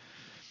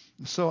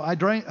 So I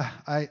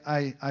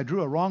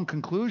drew a wrong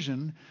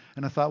conclusion,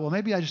 and I thought, well,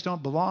 maybe I just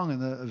don't belong in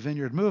the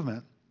vineyard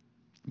movement.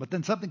 But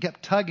then something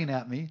kept tugging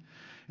at me.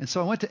 And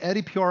so I went to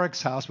Eddie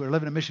Piorek's house. We were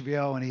living in Mission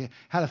Viejo, and he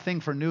had a thing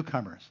for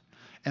newcomers.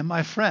 And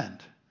my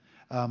friend,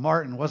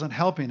 Martin, wasn't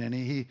helping,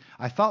 and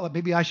I thought that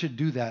maybe I should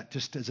do that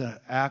just as an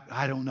act.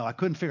 I don't know. I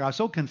couldn't figure. I was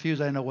so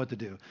confused. I didn't know what to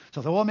do.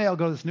 So I thought, well, maybe I'll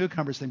go to this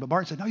newcomers thing. But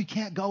Martin said, no, you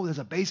can't go. There's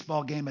a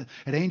baseball game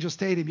at Angel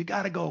Stadium. You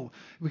got to go.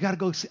 We got to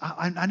go.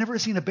 I never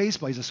seen a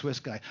baseball. He's a Swiss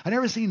guy. I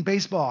never seen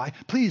baseball.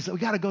 Please, we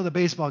got to go to the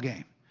baseball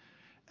game.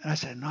 And I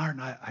said,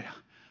 Martin,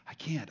 I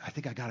can't. I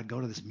think I got to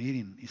go to this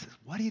meeting. He says,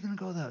 what are you going to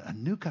go to a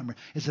newcomer?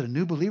 Is it a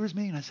new believers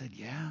meeting? I said,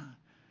 yeah.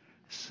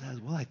 He says,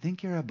 well, I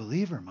think you're a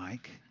believer,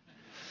 Mike.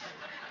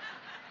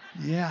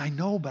 Yeah, I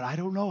know, but I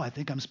don't know. I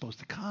think I'm supposed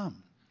to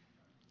come.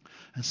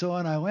 And so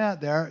when I went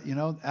there,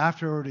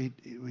 afterward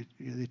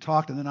he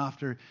talked, and then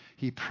after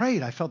he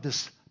prayed, I felt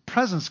this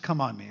presence come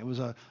on me. It was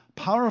a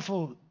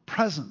powerful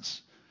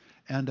presence.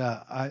 And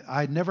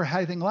I'd never had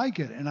anything like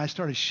it. And I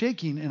started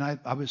shaking, and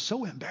I was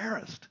so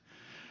embarrassed.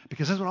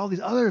 Because that's what all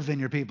these other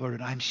vineyard people are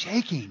doing. I'm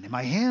shaking, and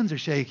my hands are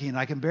shaking, and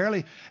I can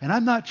barely, and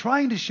I'm not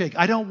trying to shake.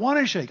 I don't want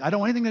to shake. I don't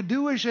want anything to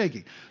do with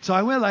shaking. So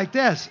I went like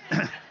this,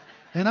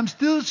 and I'm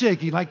still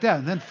shaking like that.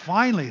 And then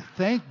finally,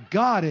 thank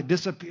God, it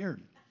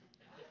disappeared.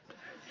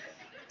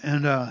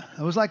 And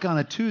it was like on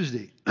a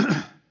Tuesday.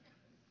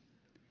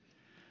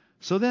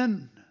 So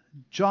then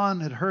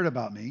John had heard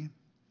about me, and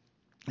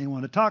he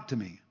wanted to talk to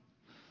me.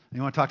 And he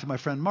wanted to talk to my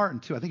friend Martin,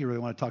 too. I think he really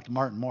wanted to talk to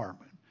Martin more,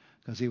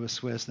 because he was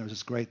Swiss, and there was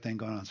this great thing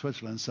going on in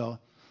Switzerland. So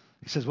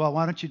he says, well,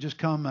 why don't you just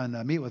come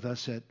and meet with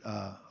us at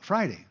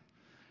Friday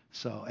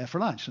for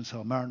lunch? And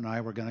so Martin and I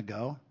were going to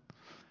go.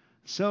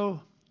 So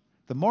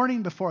the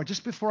morning before,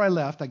 just before I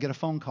left, I get a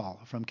phone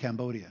call from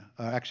Cambodia,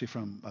 actually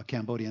from a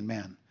Cambodian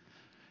man,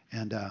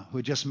 and who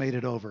had just made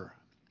it over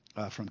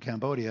from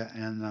Cambodia.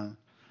 And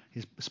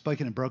he's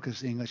speaking in broken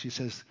English. He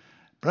says,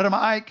 Brother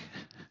Mike.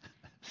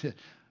 I said,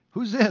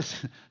 who's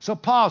this? So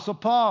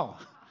Paul.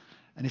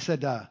 And he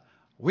said,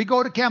 we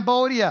go to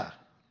Cambodia.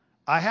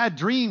 I had a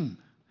dream.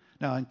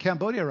 Now, in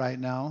Cambodia right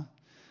now,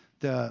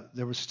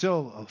 there was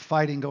still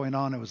fighting going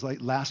on. It was like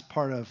last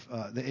part of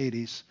the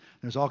 80s.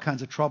 There's all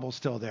kinds of trouble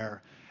still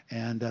there.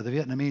 And the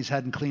Vietnamese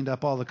hadn't cleaned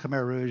up all the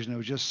Khmer Rouge, and it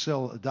was just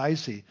still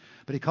dicey.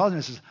 But he calls me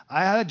and says,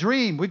 I had a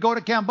dream. We go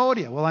to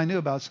Cambodia. Well, I knew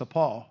about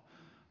Sapal.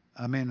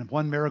 I mean,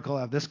 one miracle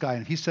of this guy,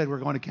 and he said, we're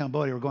going to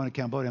Cambodia.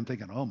 I'm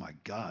thinking, oh, my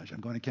gosh,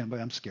 I'm going to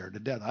Cambodia. I'm scared to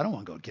death. I don't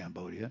want to go to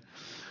Cambodia.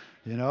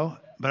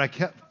 But I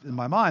kept in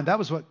my mind, that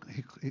was what,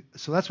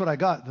 so that's what I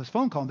got, this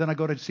phone call. And then I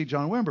go to see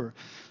John Wimber.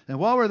 And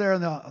while we're there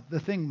in the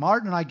thing,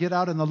 Martin and I get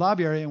out in the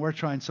lobby area, and we're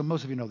trying, so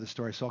most of you know this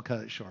story, so I'll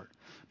cut it short.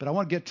 But I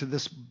want to get to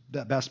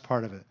the best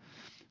part of it.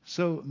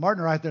 So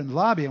Martin and I are out there in the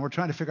lobby, and we're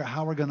trying to figure out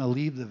how we're going to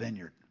leave the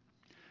vineyard.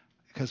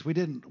 Because we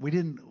didn't,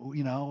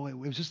 it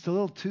was just a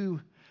little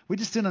too, we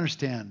just didn't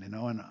understand, and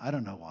I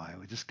don't know why.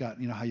 We just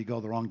got, how you go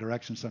the wrong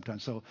direction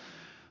sometimes.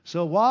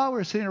 So while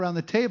we're sitting around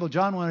the table,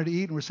 John wanted to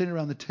eat, and we're sitting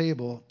around the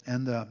table,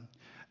 and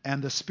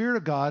And the Spirit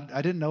of God,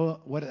 I didn't know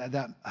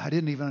I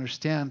didn't even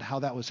understand how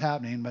that was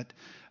happening, but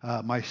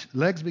my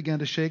legs began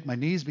to shake, my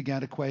knees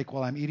began to quake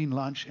while I'm eating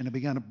lunch, and it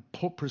began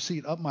to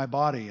proceed up my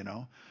body,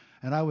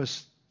 And I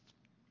was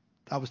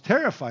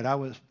terrified. I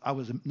was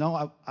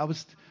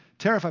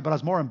terrified, but I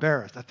was more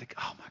embarrassed. I think,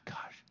 oh my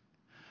gosh,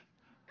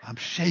 I'm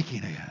shaking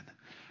again.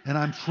 And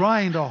I'm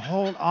trying to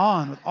hold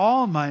on with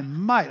all my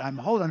might. I'm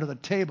holding onto the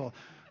table.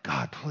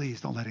 God, please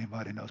don't let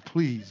anybody know.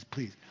 Please,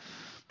 please.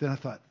 Then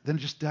it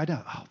just died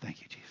down. Oh,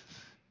 thank you, Jesus.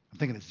 I'm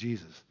thinking it's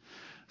Jesus.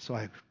 So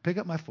I pick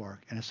up my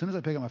fork, and as soon as I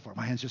pick up my fork,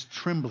 my hand's just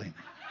trembling.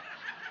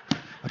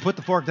 I put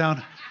the fork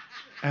down,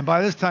 and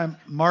by this time,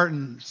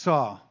 Martin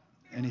saw,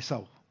 and he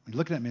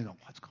looked at me and go,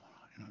 what's going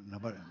on?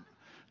 Nobody.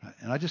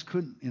 And I just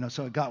couldn't,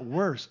 so it got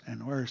worse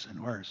and worse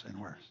and worse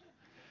and worse.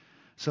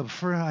 So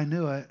before I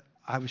knew it,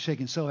 I was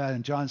shaking so bad,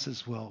 and John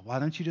says, well, why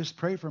don't you just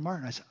pray for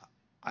Martin? I said,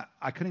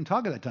 I couldn't even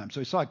talk at that time, so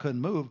he saw I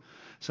couldn't move.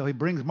 So he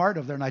brings Martin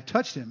over there, and I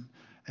touched him.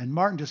 And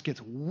Martin just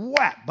gets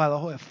whacked by the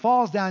whole. It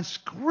falls down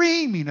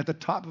screaming at the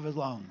top of his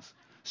lungs,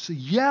 so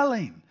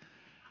yelling.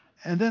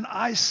 And then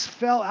I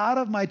fell out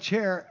of my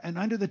chair and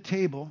under the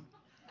table.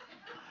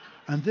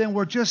 And then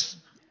we're just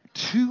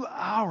 2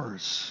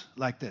 hours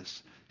like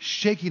this,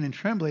 shaking and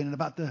trembling. And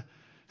about the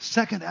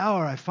second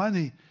hour, I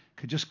finally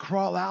could just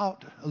crawl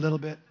out a little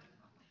bit.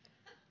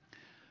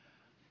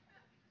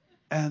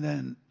 And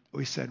then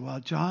we said, well,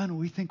 John,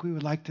 we think we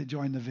would like to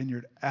join the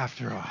vineyard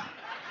after all.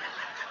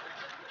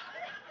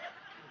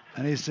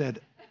 And he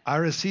said, I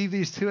received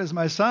these two as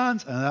my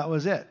sons, and that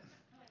was it.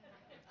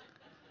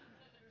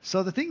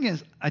 So the thing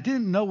is, I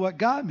didn't know what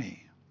got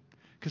me,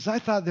 because I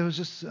thought there was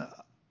just,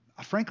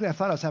 frankly, I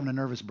thought I was having a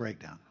nervous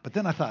breakdown. But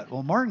then I thought,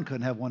 well, Martin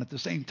couldn't have one at the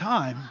same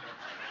time.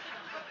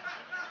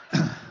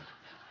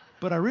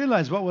 But I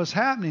realized what was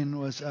happening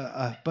was,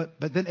 but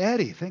then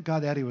Eddie, thank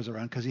God Eddie was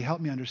around, because he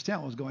helped me understand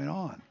what was going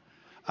on.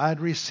 I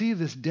had received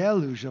this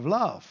deluge of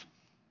love.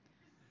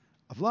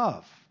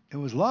 It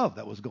was love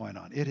that was going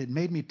on. It had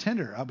made me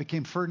tender. I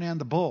became Ferdinand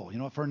the Bull. You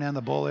know what Ferdinand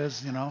the Bull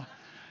is,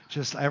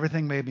 Just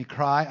everything made me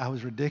cry. I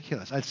was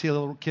ridiculous. I'd see a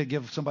little kid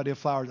give somebody a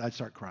flower, I'd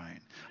start crying.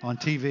 On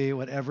TV,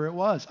 whatever it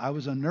was. I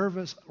was a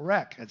nervous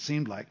wreck, it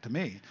seemed like to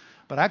me.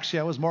 But actually,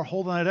 I was more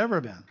whole than I'd ever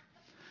been.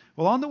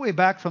 Well, on the way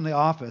back from the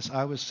office,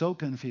 I was so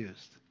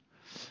confused.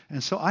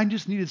 And so I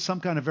just needed some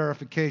kind of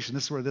verification.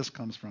 This is where this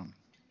comes from.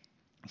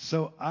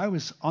 So I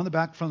was on the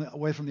back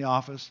away from the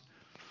office,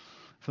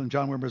 from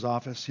John Wimber's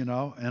office, and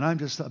I'm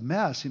just a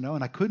mess,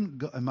 and I couldn't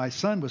go. And my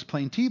son was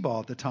playing t-ball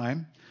at the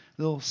time,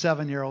 little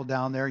 7-year-old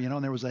down there,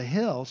 and there was a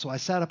hill. So I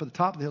sat up at the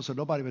top of the hill so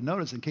nobody would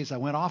notice in case I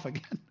went off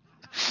again.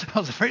 I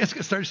was afraid I was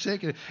going to start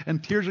shaking,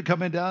 and tears were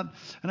coming down.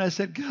 And I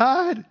said,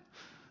 God,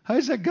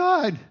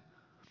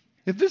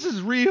 if this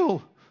is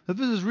real, if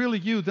this is really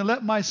you, then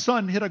let my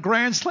son hit a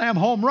grand slam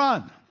home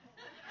run.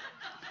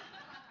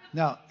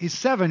 Now, he's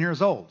 7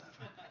 years old.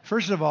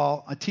 First of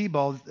all, a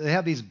T-ball, they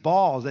have these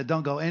balls that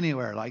don't go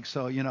anywhere.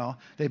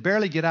 They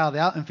barely get out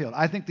of the infield.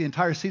 I think the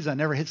entire season I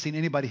never seen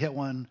anybody hit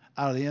one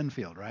out of the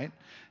infield, right?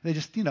 They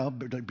just,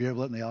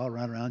 dribble it and they all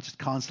run around, just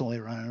constantly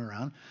running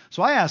around.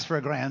 So I asked for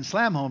a grand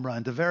slam home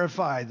run to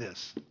verify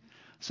this.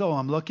 So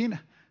I'm looking.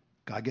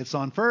 Guy gets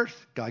on first,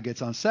 guy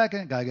gets on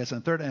second, guy gets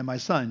on third, and my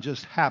son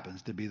just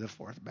happens to be the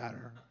fourth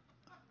batter.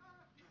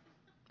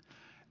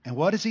 And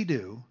what does he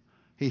do?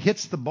 He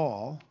hits the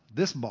ball,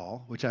 this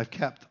ball, which I've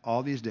kept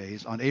all these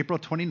days, on April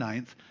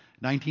 29th,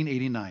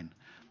 1989.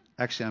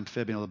 Actually, I'm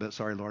fibbing a little bit,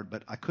 sorry, Lord,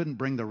 but I couldn't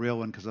bring the real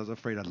one because I was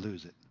afraid I'd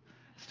lose it.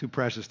 It's too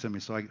precious to me.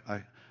 So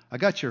I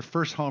got your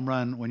first home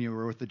run when you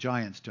were with the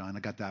Giants, John. I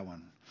got that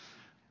one.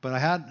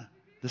 But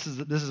this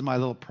is my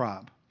little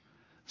prop.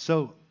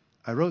 So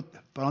I wrote,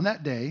 but on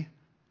that day,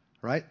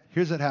 right,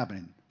 here's it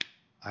happening.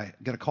 I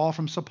get a call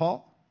from St.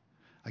 Paul.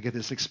 I get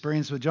this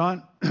experience with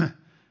John.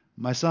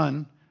 My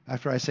son,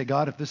 after I say,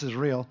 God, if this is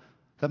real,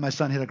 let my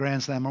son hit a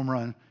grand slam home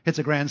run, hits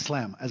a grand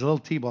slam as a little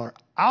T-baller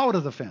out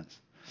of the fence.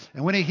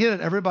 And when he hit it,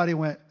 everybody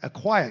a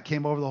quiet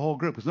came over the whole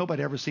group because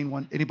nobody ever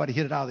seen anybody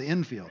hit it out of the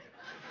infield.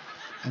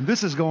 And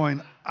this is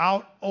going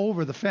out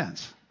over the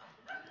fence.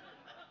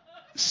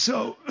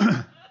 So,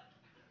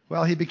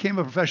 well, he became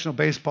a professional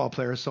baseball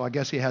player, so I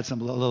guess he had some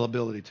little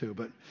ability too.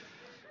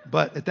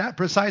 But at that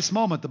precise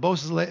moment, the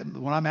base is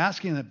when I'm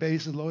asking, the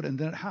base is loaded, and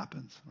then it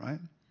happens, right?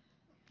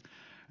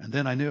 And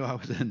then I knew I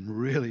was in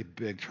really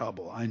big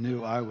trouble. I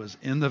knew I was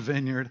in the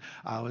vineyard.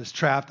 I was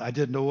trapped. I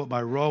didn't know what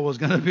my role was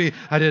going to be.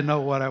 I didn't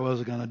know what I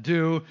was going to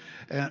do.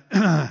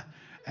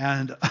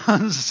 And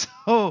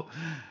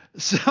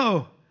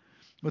so,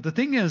 but the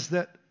thing is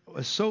that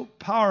was so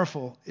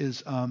powerful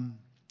is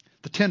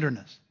the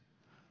tenderness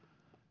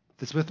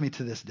that's with me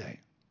to this day.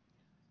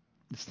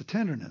 It's the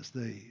tenderness,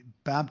 the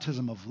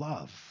baptism of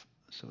love,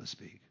 so to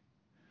speak.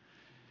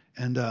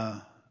 And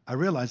I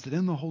realized that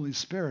in the Holy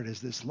Spirit is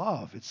this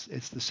love.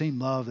 It's the same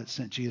love that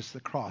sent Jesus to the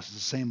cross. It's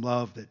the same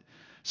love that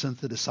sent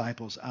the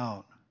disciples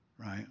out,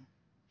 right?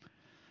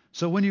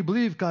 So when you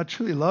believe God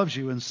truly loves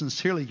you and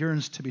sincerely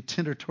yearns to be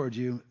tender toward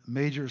you,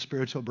 major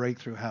spiritual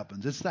breakthrough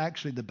happens. It's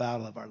actually the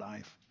battle of our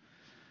life.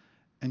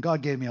 And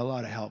God gave me a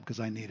lot of help because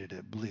I needed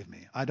it, believe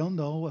me. I don't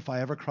know if I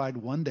ever cried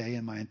one day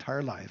in my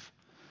entire life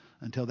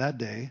until that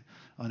day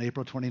on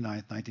April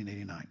 29th,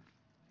 1989.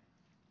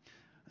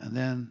 And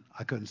then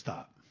I couldn't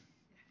stop.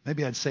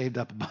 Maybe I'd saved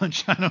up a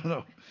bunch. I don't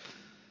know.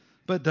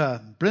 But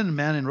Brendan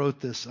Manning wrote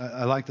this.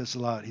 I like this a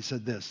lot. He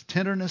said this: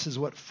 tenderness is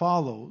what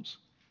follows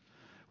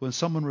when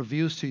someone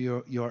reveals to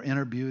you your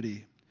inner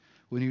beauty,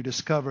 when you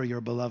discover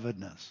your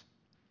belovedness.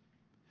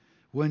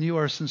 When you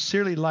are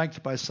sincerely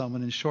liked by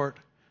someone, in short,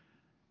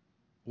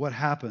 what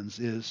happens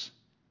is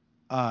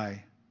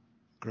I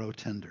grow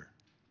tender.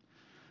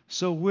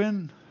 So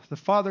when the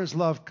Father's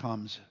love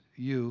comes,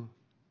 you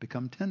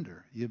become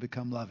tender. You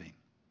become loving.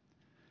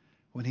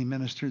 When he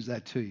ministers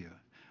that to you.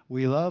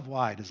 We love,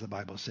 why does the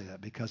Bible say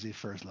that? Because he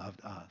first loved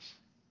us.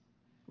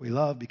 We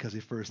love because he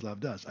first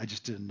loved us. I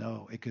just didn't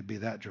know it could be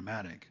that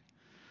dramatic.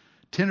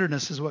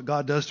 Tenderness is what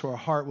God does to our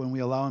heart when we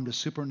allow him to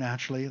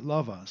supernaturally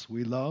love us.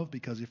 We love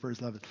because he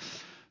first loved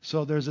us.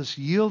 So there's this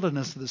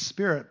yieldedness to the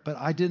Spirit, but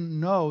I didn't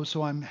know,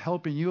 so I'm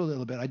helping you a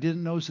little bit. I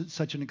didn't know that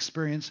such an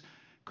experience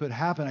could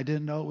happen. I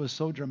didn't know it was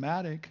so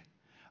dramatic.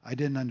 I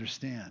didn't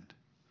understand.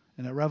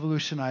 And it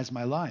revolutionized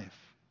my life.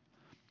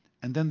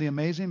 And then the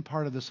amazing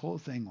part of this whole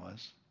thing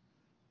was,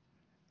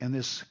 in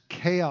this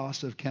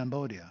chaos of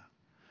Cambodia,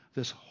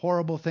 this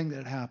horrible thing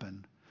that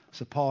happened,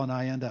 so Paul and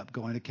I end up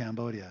going to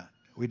Cambodia.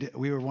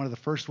 We were one of the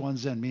first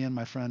ones in, me and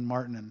my friend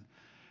Martin and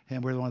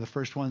him, we were one of the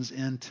first ones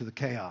into the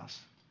chaos,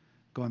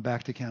 going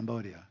back to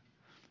Cambodia.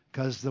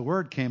 Because the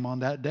word came on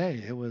that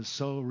day. It was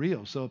so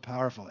real, so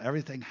powerful.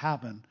 Everything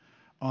happened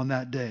on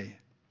that day.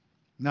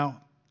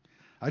 Now,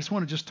 I just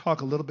want to just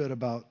talk a little bit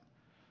about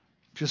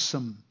just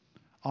some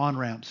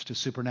on-ramps to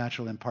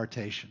supernatural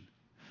impartation.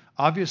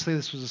 Obviously,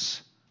 this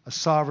was a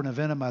sovereign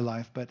event in my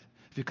life, but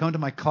if you come to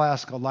my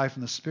class called Life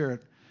in the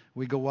Spirit,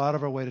 we go out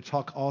of our way to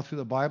talk all through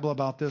the Bible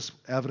about this,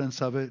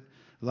 evidence of it,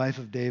 life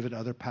of David,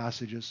 other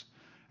passages.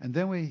 And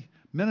then we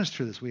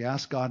minister this. We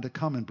ask God to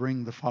come and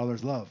bring the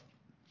Father's love.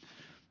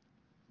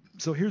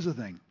 So here's the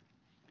thing,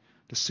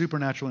 the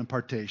supernatural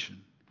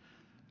impartation.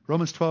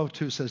 Romans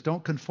 12:2 says,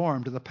 don't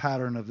conform to the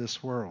pattern of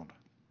this world.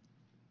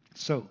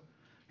 So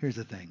here's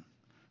the thing.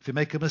 If you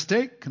make a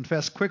mistake,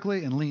 confess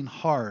quickly and lean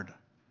hard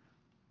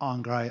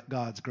on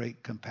God's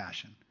great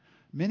compassion.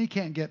 Many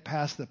can't get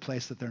past the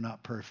place that they're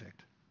not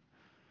perfect.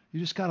 You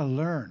just got to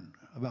learn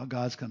about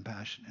God's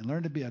compassion and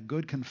learn to be a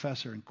good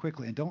confessor and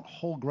quickly. And don't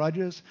hold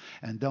grudges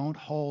and don't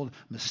hold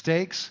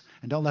mistakes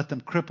and don't let them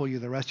cripple you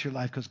the rest of your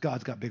life, because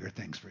God's got bigger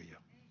things for you.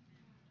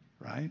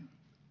 Right?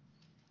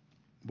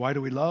 Why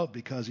do we love?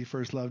 Because he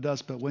first loved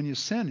us. But when you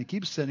sin, you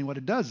keep sinning, what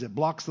it does is it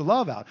blocks the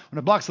love out. When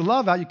it blocks the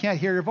love out, you can't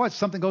hear your voice.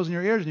 Something goes in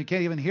your ears and you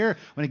can't even hear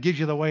when it gives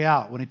you the way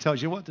out. When he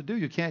tells you what to do,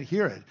 you can't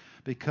hear it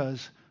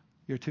because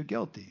you're too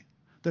guilty.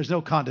 There's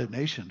no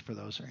condemnation for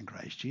those who are in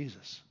Christ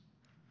Jesus.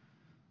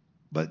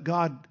 But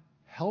God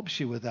helps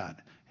you with that.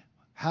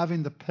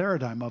 Having the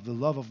paradigm of the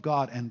love of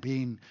God and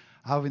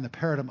having the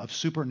paradigm of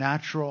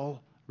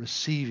supernatural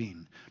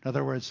receiving. In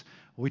other words,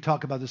 we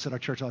talk about this at our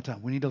church all the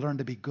time. We need to learn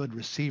to be good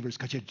receivers,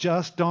 because you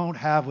just don't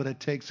have what it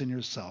takes in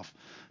yourself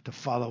to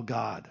follow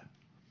God.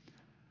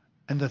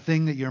 And the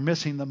thing that you're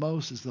missing the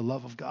most is the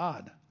love of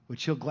God,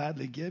 which he'll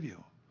gladly give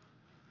you.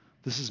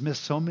 This is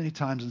missed so many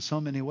times in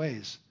so many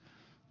ways.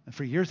 And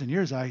for years and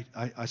years, I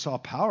saw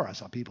power. I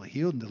saw people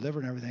healed and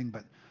delivered and everything,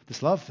 but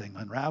this love thing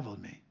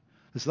unraveled me.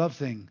 This love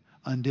thing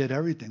undid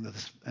everything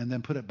and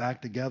then put it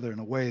back together in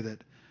a way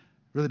that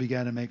really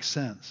began to make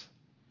sense.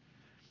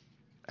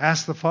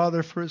 Ask the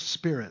Father for his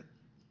Spirit.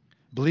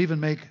 Believe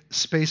and make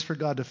space for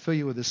God to fill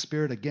you with his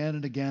Spirit again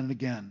and again and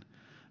again.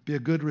 Be a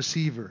good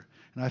receiver.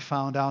 And I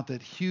found out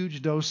that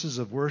huge doses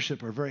of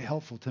worship are very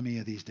helpful to me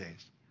these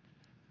days.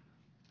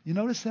 You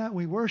notice that?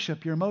 We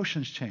worship, your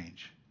emotions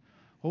change.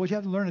 Well, what you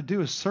have to learn to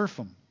do is surf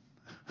them.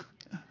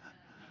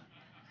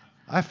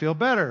 I feel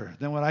better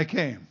than when I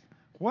came.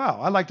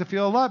 Wow, I'd like to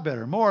feel a lot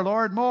better. More,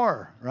 Lord,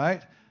 more,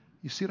 right?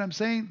 You see what I'm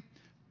saying?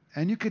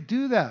 And you could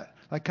do that.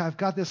 Like, I've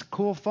got this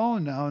cool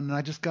phone now, and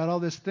I just got all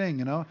this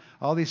thing,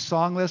 all these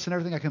song lists and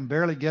everything. I can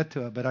barely get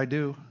to it, but I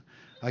do.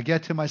 I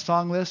get to my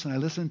song list, and I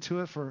listen to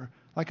it for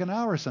like an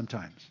hour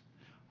sometimes,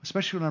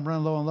 especially when I'm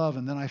running low on love,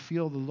 and then I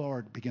feel the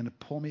Lord begin to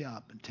pull me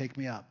up and take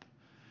me up.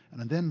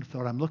 And then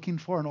what I'm looking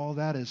for and all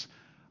that is,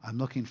 I'm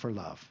looking for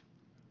love.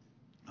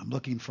 I'm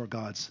looking for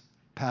God's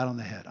pat on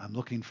the head. I'm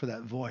looking for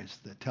that voice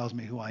that tells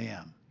me who I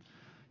am.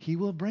 He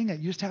will bring it.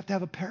 You just have to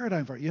have a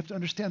paradigm for it. You have to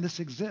understand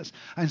this exists.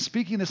 I'm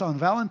speaking this on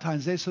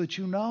Valentine's Day so that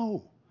you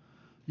know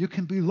you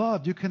can be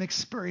loved. You can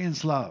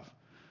experience love.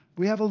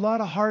 We have a lot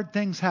of hard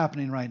things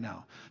happening right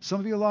now. Some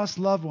of you lost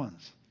loved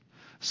ones.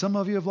 Some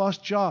of you have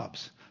lost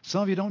jobs.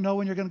 Some of you don't know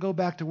when you're going to go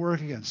back to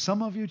work again.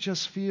 Some of you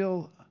just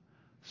feel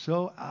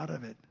so out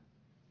of it.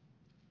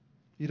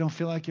 You don't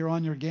feel like you're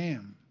on your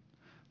game.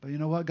 But you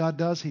know what God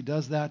does? He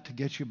does that to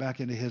get you back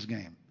into his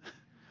game.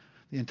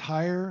 The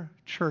entire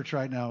church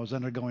right now is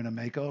undergoing a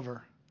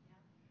makeover.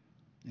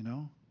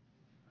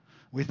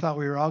 We thought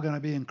we were all going to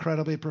be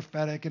incredibly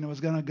prophetic and it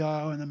was going to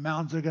go and the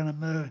mountains are going to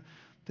move.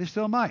 They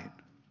still might.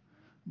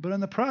 But in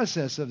the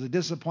process of the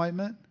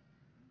disappointment,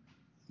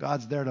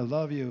 God's there to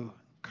love you,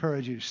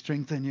 encourage you,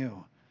 strengthen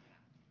you,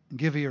 and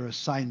give you your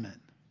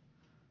assignment.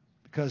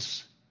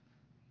 Because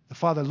the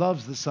Father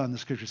loves the Son, the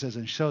Scripture says,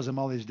 and shows him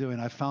all he's doing.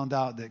 I found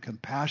out that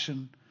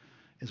compassion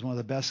is one of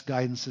the best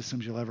guidance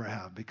systems you'll ever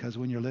have, because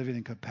when you're living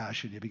in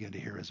compassion, you begin to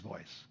hear his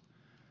voice.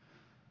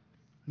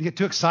 You get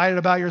too excited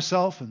about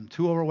yourself and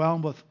too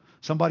overwhelmed with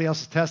somebody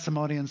else's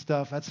testimony and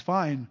stuff, that's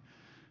fine.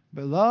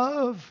 But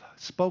love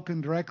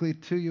spoken directly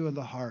to you in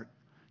the heart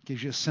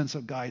gives you a sense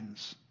of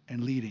guidance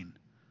and leading.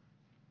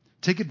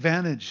 Take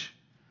advantage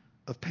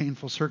of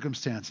painful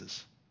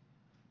circumstances,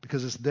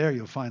 because it's there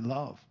you'll find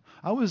love.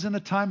 I was in a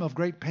time of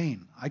great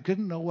pain. I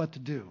couldn't know what to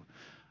do.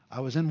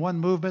 I was in one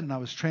movement and I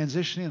was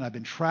transitioning, and I've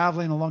been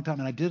traveling a long time,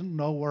 and I didn't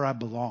know where I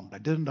belonged. I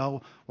didn't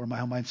know where my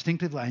home.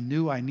 Instinctively, I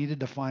knew I needed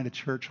to find a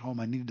church home.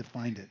 I needed to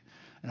find it.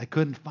 And I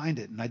couldn't find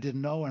it. And I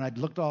didn't know. And I'd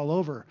looked all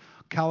over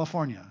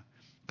California,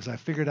 because I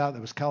figured out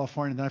it was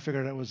California. Then I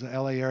figured out it was the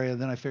LA area.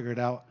 Then I figured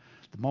out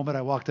the moment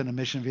I walked into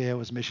Mission Viejo, it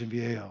was Mission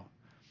Viejo.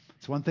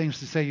 It's one thing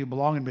to say you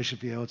belong in Mission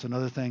Viejo. It's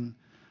another thing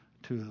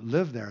to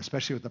live there,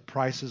 especially with the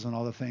prices and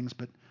all the things.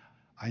 But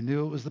I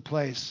knew it was the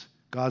place.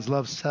 God's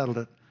love settled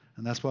it.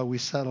 And that's why we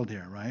settled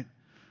here, right?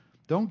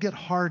 Don't get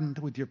hardened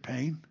with your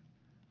pain.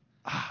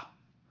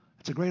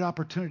 It's a great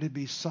opportunity to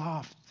be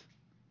soft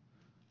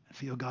and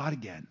feel God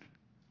again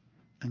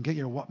and get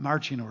your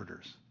marching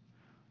orders.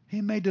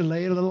 He may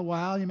delay a little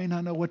while. You may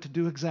not know what to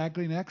do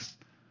exactly next.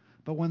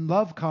 But when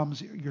love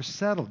comes, you're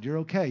settled. You're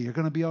okay. You're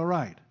going to be all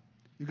right.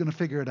 You're going to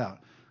figure it out.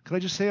 Could I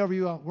just say over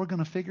you, we're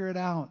going to figure it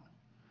out.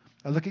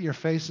 I look at your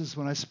faces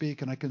when I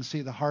speak, and I can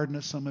see the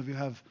hardness. Some of you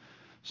have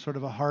sort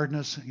of a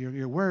hardness.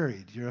 You're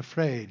worried. You're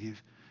afraid.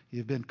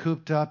 You've been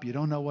cooped up. You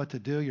don't know what to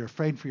do. You're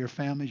afraid for your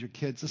families, your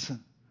kids.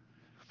 Listen,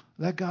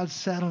 let God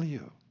settle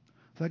you.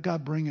 Let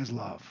God bring his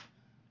love.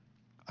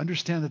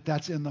 Understand that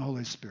that's in the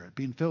Holy Spirit.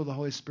 Being filled with the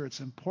Holy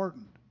Spirit's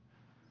important.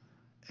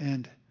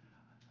 And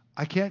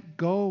I can't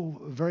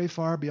go very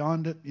far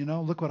beyond it. You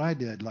know, look what I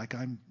did. Like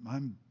I'm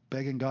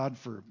begging God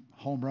for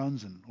home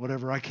runs and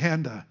whatever I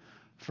can to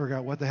figure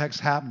out what the heck's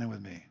happening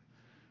with me.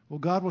 Well,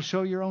 God will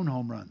show your own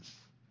home runs,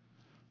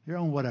 your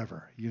own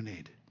whatever you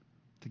need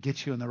to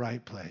get you in the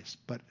right place.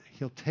 But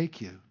he'll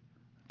take you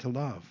to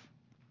love.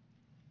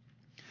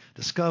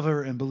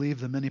 Discover and believe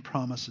the many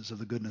promises of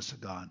the goodness of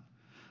God.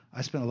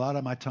 I spend a lot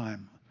of my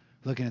time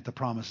looking at the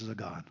promises of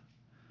God.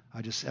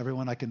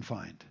 Everyone I can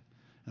find,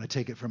 and I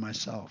take it for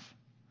myself.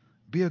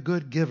 Be a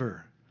good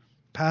giver,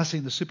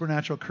 passing the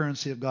supernatural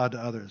currency of God to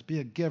others. Be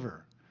a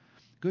giver,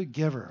 good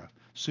giver of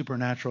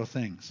supernatural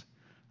things.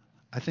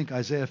 I think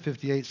Isaiah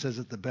 58 says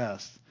it the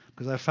best,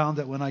 because I found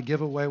that when I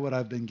give away what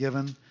I've been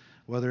given,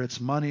 whether it's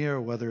money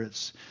or whether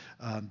it's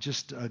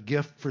just a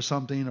gift for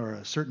something or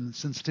a certain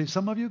sensitivity.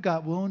 Some of you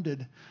got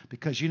wounded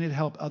because you need to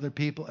help other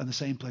people in the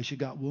same place you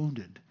got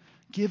wounded.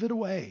 Give it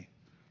away.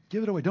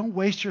 Give it away. Don't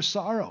waste your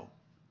sorrow.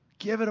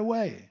 Give it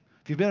away.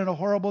 If you've been in a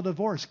horrible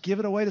divorce, give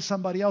it away to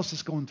somebody else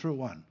that's going through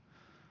one.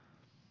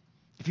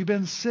 If you've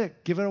been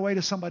sick, give it away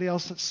to somebody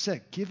else that's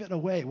sick. Give it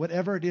away.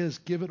 Whatever it is,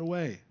 give it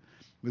away.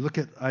 We look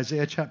at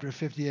Isaiah chapter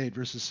 58,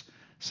 verses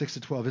 6 to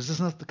 12. Is this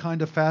not the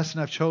kind of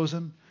fasting I've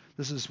chosen?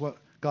 This is what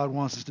God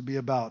wants us to be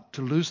about,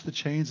 to loose the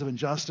chains of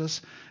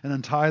injustice and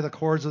untie the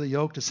cords of the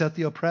yoke, to set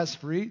the oppressed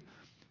free.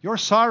 Your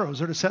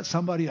sorrows are to set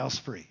somebody else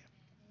free.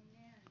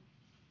 Amen.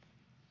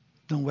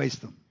 Don't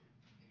waste them.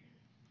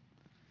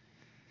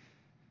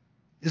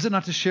 Is it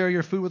not to share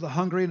your food with the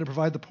hungry and to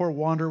provide the poor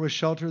wanderer with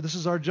shelter? This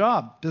is our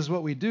job. This is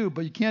what we do.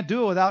 But you can't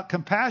do it without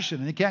compassion.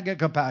 And you can't get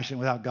compassion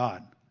without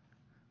God.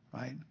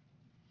 Right?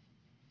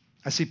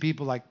 I see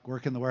people like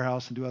work in the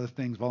warehouse and do other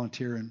things,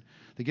 volunteer, and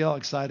they get all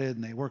excited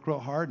and they work real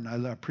hard.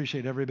 And I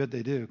appreciate every bit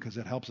they do because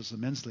it helps us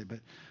immensely.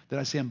 But then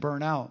I see them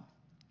burn out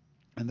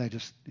and they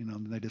just,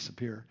 they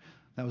disappear.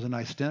 That was a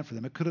nice stint for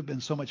them. It could have been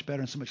so much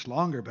better and so much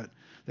longer, but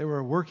they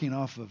were working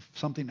off of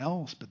something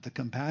else. But the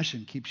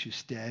compassion keeps you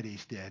steady,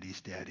 steady,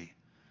 steady.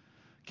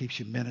 Keeps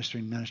you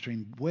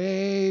ministering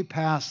way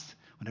past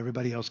when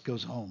everybody else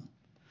goes home.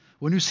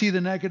 When you see the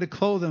naked, to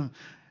clothe them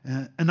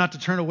and not to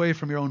turn away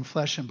from your own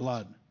flesh and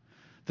blood.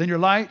 Then your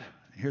light,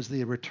 here's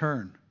the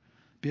return.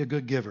 Be a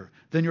good giver.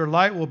 Then your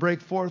light will break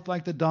forth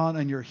like the dawn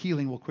and your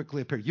healing will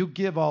quickly appear. You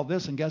give all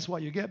this and guess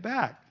what? You get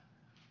back.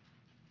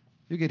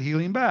 You get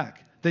healing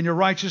back. Then your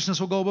righteousness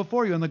will go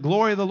before you and the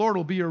glory of the Lord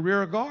will be your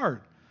rear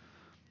guard.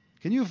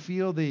 Can you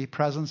feel the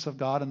presence of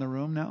God in the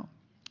room now?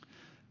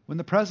 When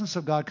the presence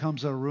of God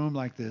comes in a room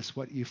like this,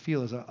 what you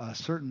feel is a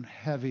certain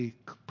heavy,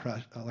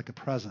 like a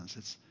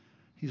presence.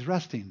 He's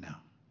resting now.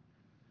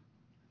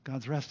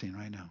 God's resting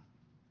right now.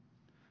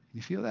 Can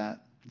you feel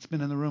that? It's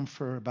been in the room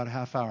for about a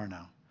half hour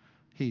now.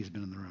 He's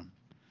been in the room.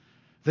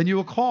 Then you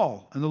will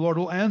call, and the Lord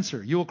will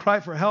answer. You will cry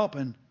for help,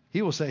 and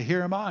he will say,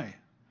 here am I.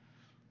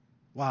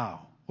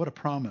 Wow, what a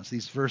promise,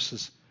 these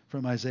verses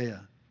from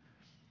Isaiah.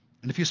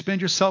 And if you spend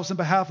yourselves in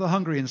behalf of the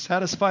hungry and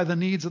satisfy the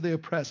needs of the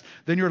oppressed,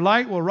 then your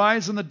light will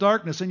rise in the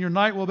darkness and your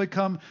night will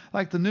become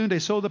like the noonday.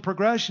 So the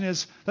progression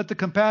is, let the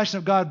compassion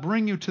of God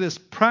bring you to this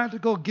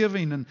practical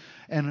giving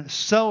and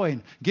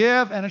sowing.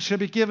 Give and it shall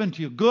be given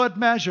to you. Good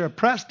measure,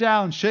 pressed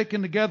down,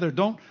 shaken together.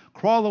 Don't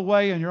crawl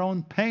away in your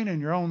own pain and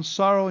your own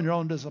sorrow and your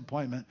own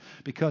disappointment,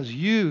 because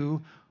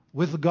you,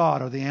 with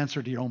God, are the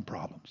answer to your own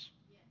problems.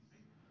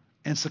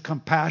 And it's the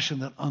compassion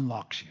that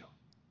unlocks you,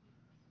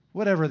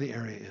 whatever the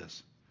area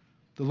is.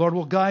 The Lord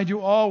will guide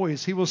you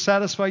always. He will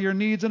satisfy your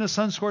needs in a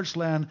sun-scorched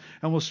land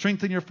and will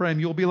strengthen your frame.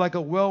 You will be like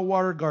a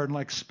well-watered garden,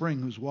 like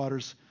spring whose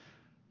waters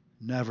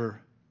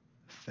never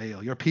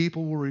fail. Your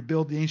people will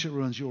rebuild the ancient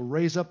ruins. You will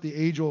raise up the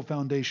age-old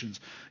foundations.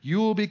 You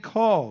will be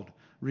called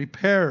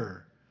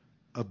repairer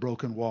of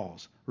broken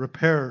walls,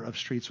 repairer of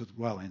streets with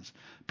dwellings.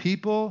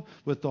 People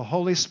with the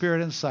Holy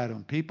Spirit inside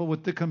them, people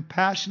with the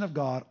compassion of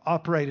God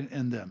operating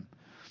in them.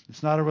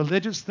 It's not a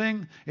religious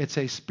thing. It's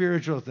a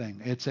spiritual thing.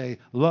 It's a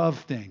love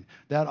thing.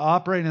 That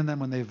operating in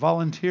them when they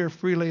volunteer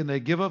freely and they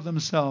give of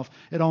themselves,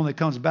 it only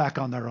comes back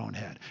on their own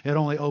head. It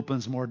only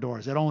opens more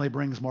doors. It only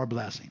brings more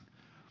blessing.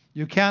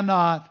 You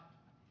cannot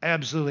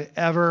absolutely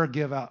ever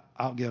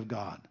outgive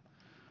God.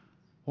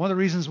 One of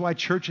the reasons why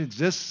church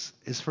exists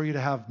is for you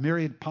to have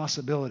myriad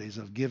possibilities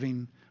of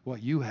giving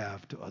what you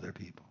have to other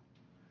people.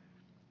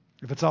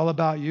 If it's all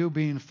about you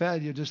being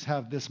fed, you just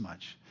have this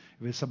much.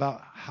 If it's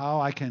about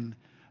how I can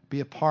be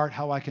a part,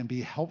 how I can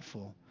be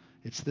helpful,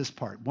 it's this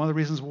part. One of the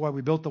reasons why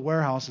we built the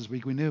warehouse is we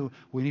knew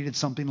we needed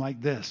something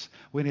like this.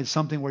 We needed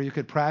something where you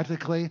could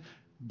practically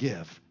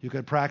give. You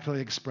could practically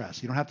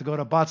express. You don't have to go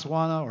to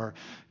Botswana or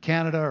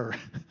Canada or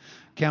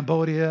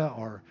Cambodia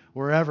or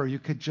wherever. You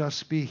could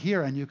just be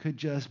here and you could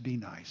just be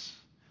nice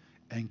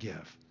and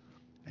give.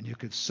 And you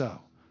could sow.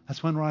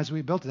 That's one reason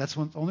we built it. That's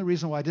the only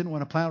reason why I didn't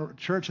want to plant a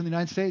church in the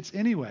United States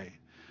anyway.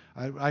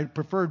 I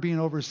preferred being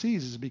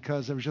overseas is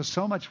because there was just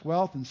so much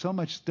wealth and so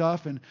much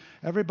stuff, and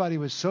everybody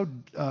was so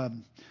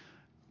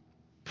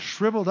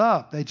shriveled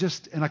up.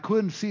 And I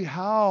couldn't see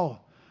how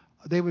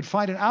they would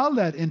find an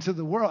outlet into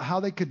the world,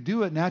 how they could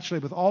do it naturally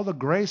with all the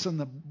grace and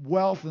the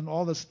wealth and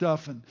all the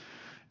stuff.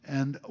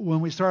 And when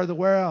we started the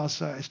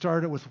warehouse, I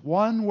started with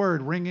one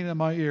word ringing in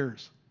my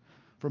ears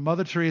from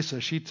Mother Teresa.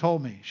 She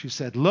told me, she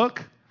said,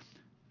 look,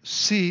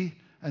 see,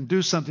 and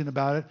do something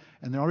about it.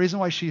 And the only reason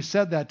why she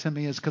said that to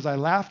me is because I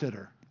laughed at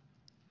her.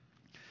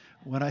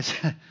 When I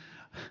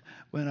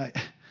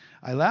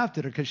laughed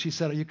at her because she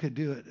said, oh, you could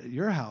do it at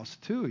your house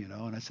too,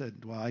 And I said,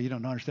 well, you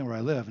don't understand where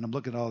I live. And I'm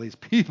looking at all these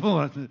people.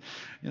 And,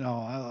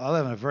 I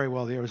live in a very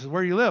wealthy area. I said,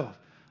 where do you live?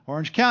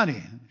 Orange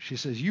County. She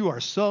says, you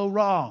are so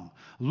wrong.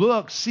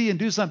 Look, see, and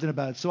do something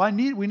about it. So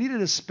we needed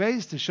a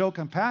space to show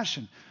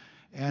compassion.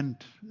 And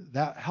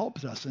that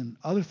helped us. And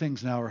other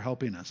things now are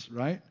helping us,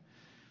 right?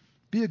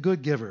 Be a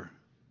good giver.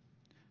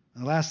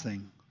 And the last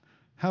thing,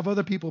 have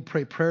other people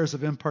pray prayers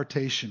of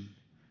impartation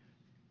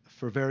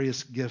for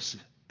various gifts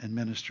and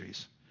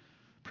ministries.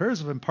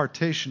 Prayers of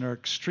impartation are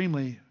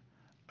extremely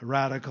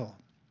radical.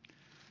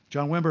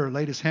 John Wimber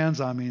laid his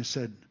hands on me and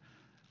said,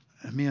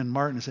 me and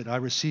Martin said, I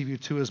receive you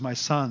two as my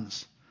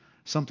sons.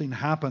 Something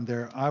happened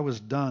there. I was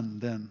done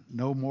then.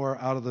 No more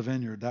out of the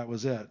vineyard. That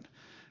was it.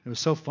 It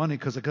was so funny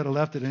because I could have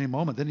left at any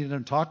moment. Then he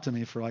didn't talk to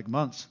me for like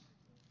months.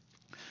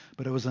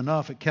 But it was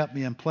enough. It kept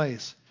me in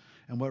place.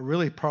 And what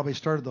really probably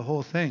started the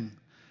whole thing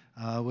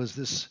was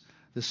this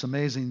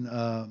amazing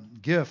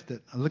gift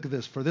that, look at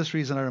this, for this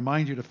reason I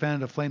remind you to fan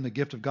into flame the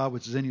gift of God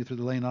which is in you through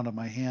the laying on of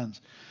my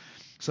hands.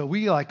 So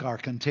we are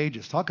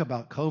contagious. Talk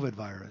about COVID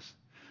virus.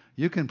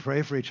 You can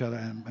pray for each other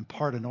and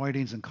impart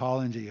anointings and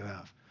callings that you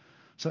have.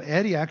 So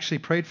Eddie actually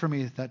prayed for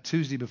me that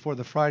Tuesday before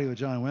the Friday with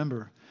John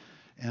Wimber.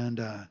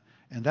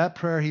 And that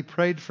prayer he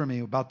prayed for me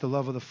about the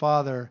love of the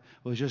Father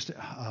was just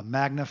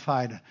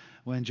magnified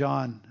when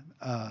John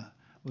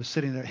was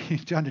sitting there.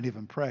 John didn't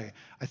even pray.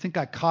 I think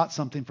I caught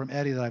something from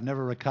Eddie that I've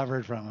never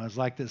recovered from. It was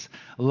like this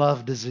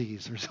love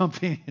disease or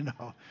something,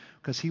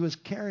 because he was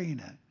carrying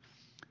it.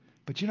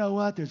 But you know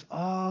what? There's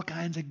all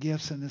kinds of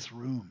gifts in this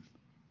room.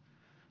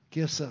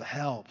 Gifts of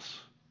helps,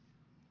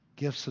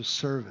 gifts of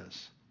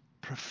service,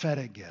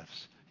 prophetic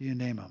gifts, you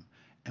name them.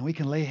 And we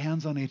can lay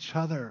hands on each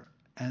other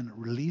and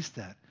release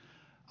that.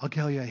 I'll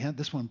tell you a hint,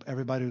 this one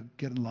everybody will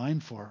get in line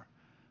for.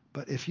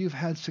 But if you've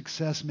had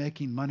success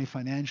making money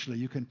financially,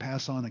 you can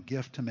pass on a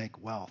gift to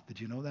make wealth. Did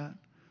you know that?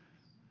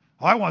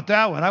 Oh, I want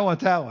that one. I want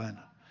that one.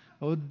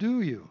 Oh,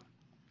 do you?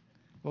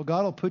 Well,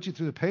 God will put you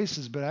through the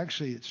paces, but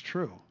actually it's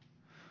true.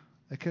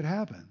 It could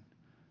happen.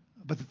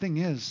 But the thing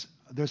is,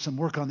 there's some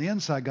work on the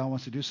inside God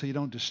wants to do so you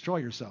don't destroy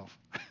yourself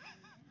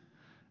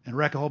and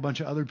wreck a whole bunch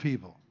of other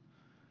people.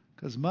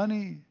 Because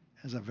money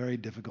is a very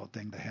difficult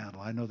thing to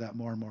handle. I know that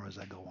more and more as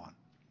I go on.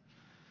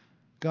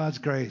 God's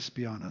grace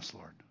be on us,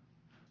 Lord.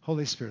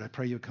 Holy Spirit, I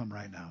pray you come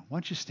right now. Why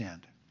don't you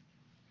stand?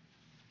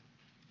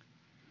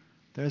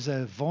 There's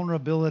a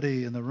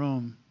vulnerability in the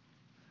room,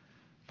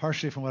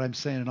 partially from what I'm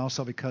saying and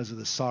also because of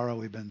the sorrow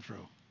we've been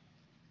through.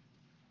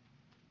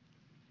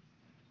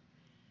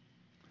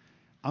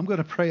 I'm going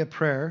to pray a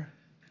prayer,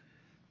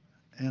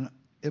 and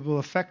it will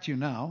affect you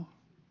now.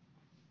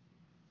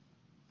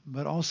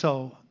 But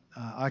also,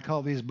 I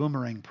call these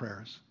boomerang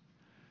prayers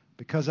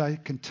because I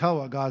can tell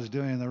what God's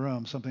doing in the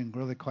room, something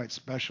really quite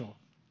special.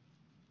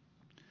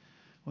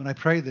 When I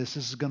pray this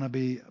is going to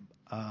be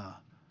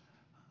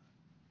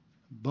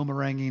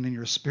boomeranging in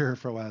your spirit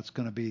for a while. It's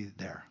going to be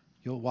there.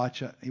 You'll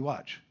watch it. You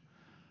watch.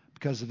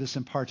 Because of this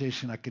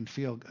impartation, I can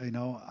feel,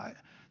 it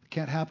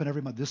can't happen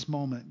every month. This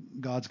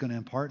moment, God's going to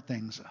impart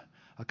things,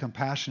 a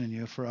compassion in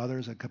you for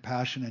others, a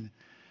compassion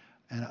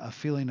and a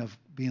feeling of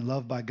being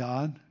loved by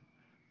God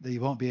that you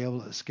won't be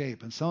able to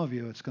escape. And some of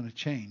you, it's going to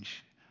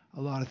change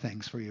a lot of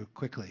things for you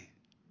quickly.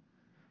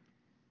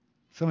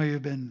 Some of you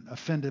have been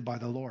offended by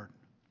the Lord.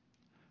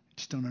 You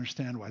just don't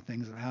understand why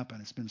things have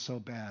happened. It's been so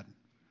bad.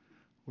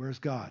 Where's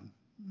God?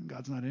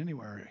 God's not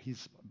anywhere.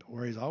 He's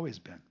where he's always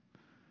been.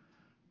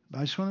 But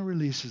I just want to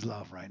release his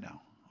love right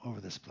now over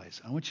this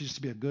place. I want you just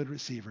to be a good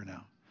receiver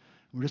now.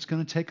 We're just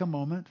going to take a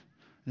moment,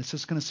 and it's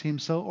just going to seem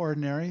so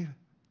ordinary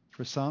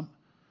for some,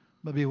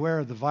 but beware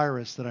of the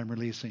virus that I'm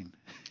releasing.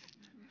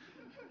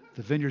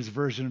 The Vineyard's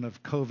version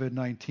of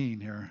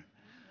COVID-19 here.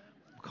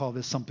 We'll call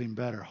this something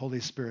better. Holy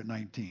Spirit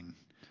 19.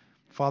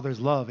 Father's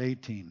love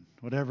 18.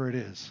 Whatever it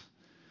is.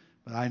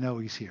 But I know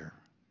he's here.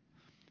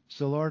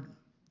 So Lord,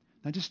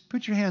 now just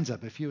put your hands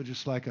up if you would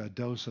just like a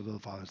dose of the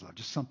Father's love.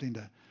 Just something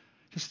to,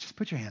 just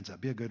put your hands up.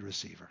 Be a good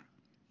receiver.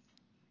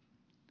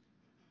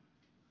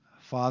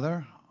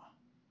 Father,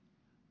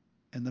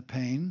 in the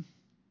pain,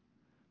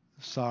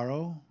 the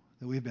sorrow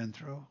that we've been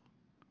through,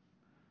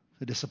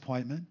 the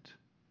disappointment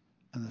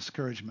and the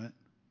discouragement,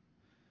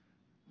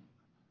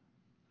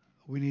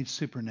 we need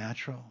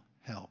supernatural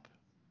help.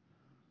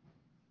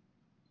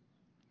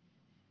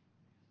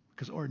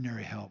 Because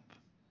ordinary help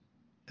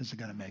isn't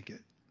going to make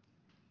it.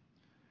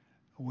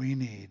 We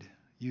need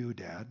you,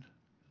 Dad.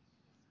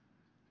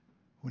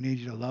 We need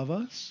you to love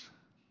us.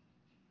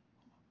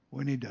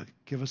 We need to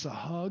give us a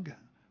hug.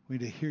 We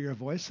need to hear your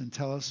voice and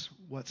tell us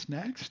what's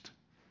next.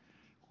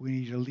 We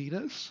need you to lead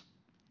us.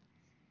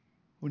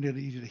 We need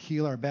you to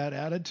heal our bad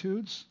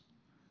attitudes,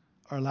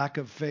 our lack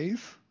of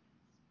faith,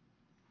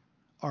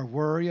 our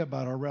worry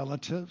about our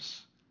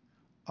relatives,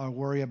 our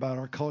worry about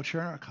our culture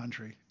and our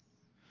country,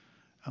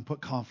 and put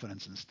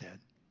confidence instead.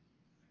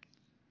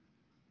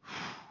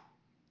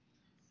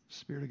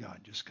 Spirit of God,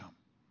 just come.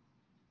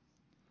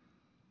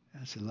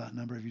 That's a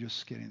number of you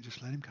just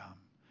let him come.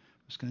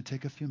 I'm just going to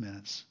take a few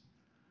minutes.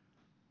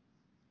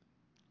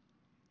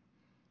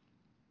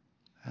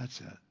 That's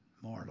it.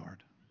 More,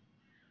 Lord.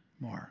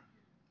 More.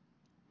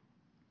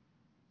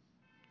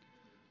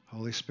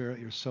 Holy Spirit,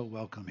 you're so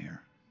welcome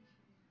here.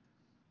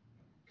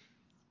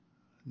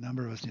 A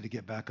number of us need to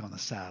get back on the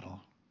saddle.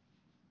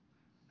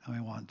 And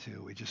we want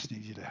to. We just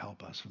need you to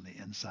help us from the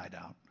inside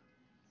out.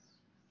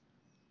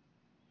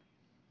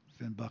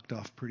 We've been bucked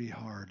off pretty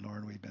hard,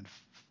 Lord. We've been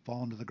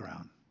falling to the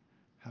ground.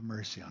 Have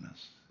mercy on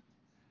us.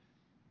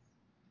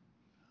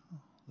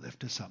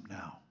 Lift us up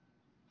now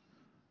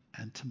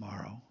and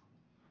tomorrow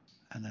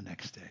and the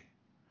next day.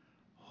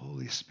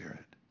 Holy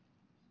Spirit,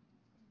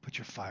 put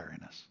your fire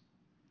in us.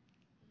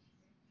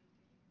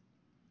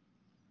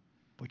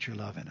 Put your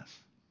love in us.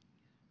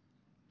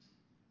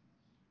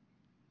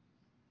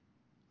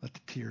 Let the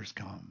tears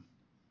come.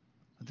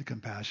 Let the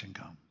compassion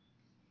come.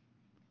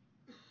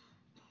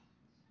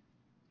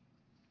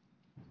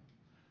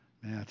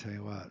 Man, I tell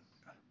you what,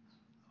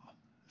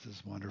 this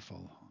is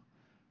wonderful.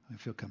 I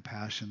feel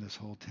compassion this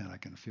whole tent. I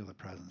can feel the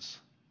presence.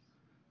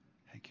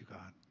 Thank you, God.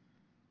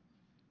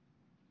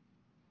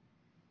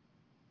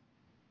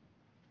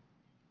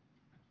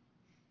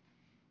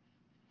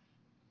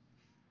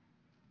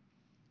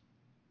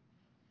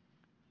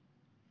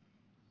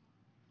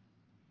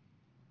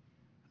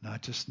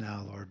 Not just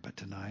now, Lord, but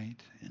tonight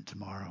and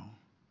tomorrow,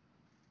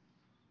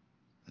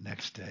 the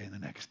next day and the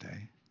next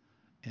day,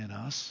 in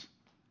us,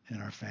 in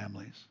our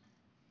families,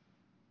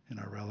 in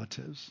our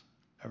relatives,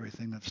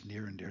 everything that's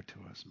near and dear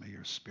to us. May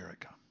your Spirit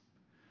come.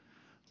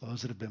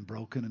 Those that have been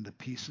broken into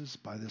pieces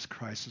by this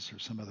crisis or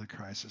some other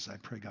crisis, I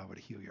pray God would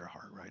heal your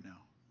heart right now.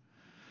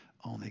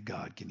 Only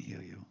God can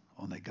heal you.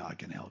 Only God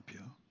can help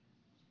you.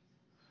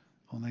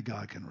 Only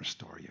God can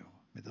restore you.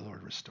 May the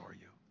Lord restore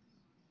you.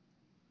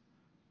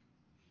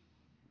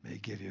 May he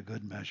give you a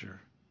good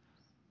measure,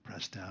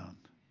 pressed down,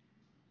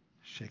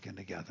 shaken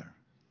together,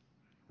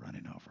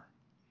 running over.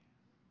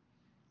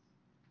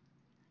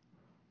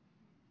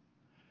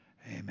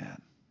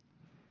 Amen.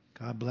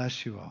 God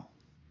bless you all.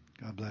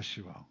 God bless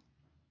you all.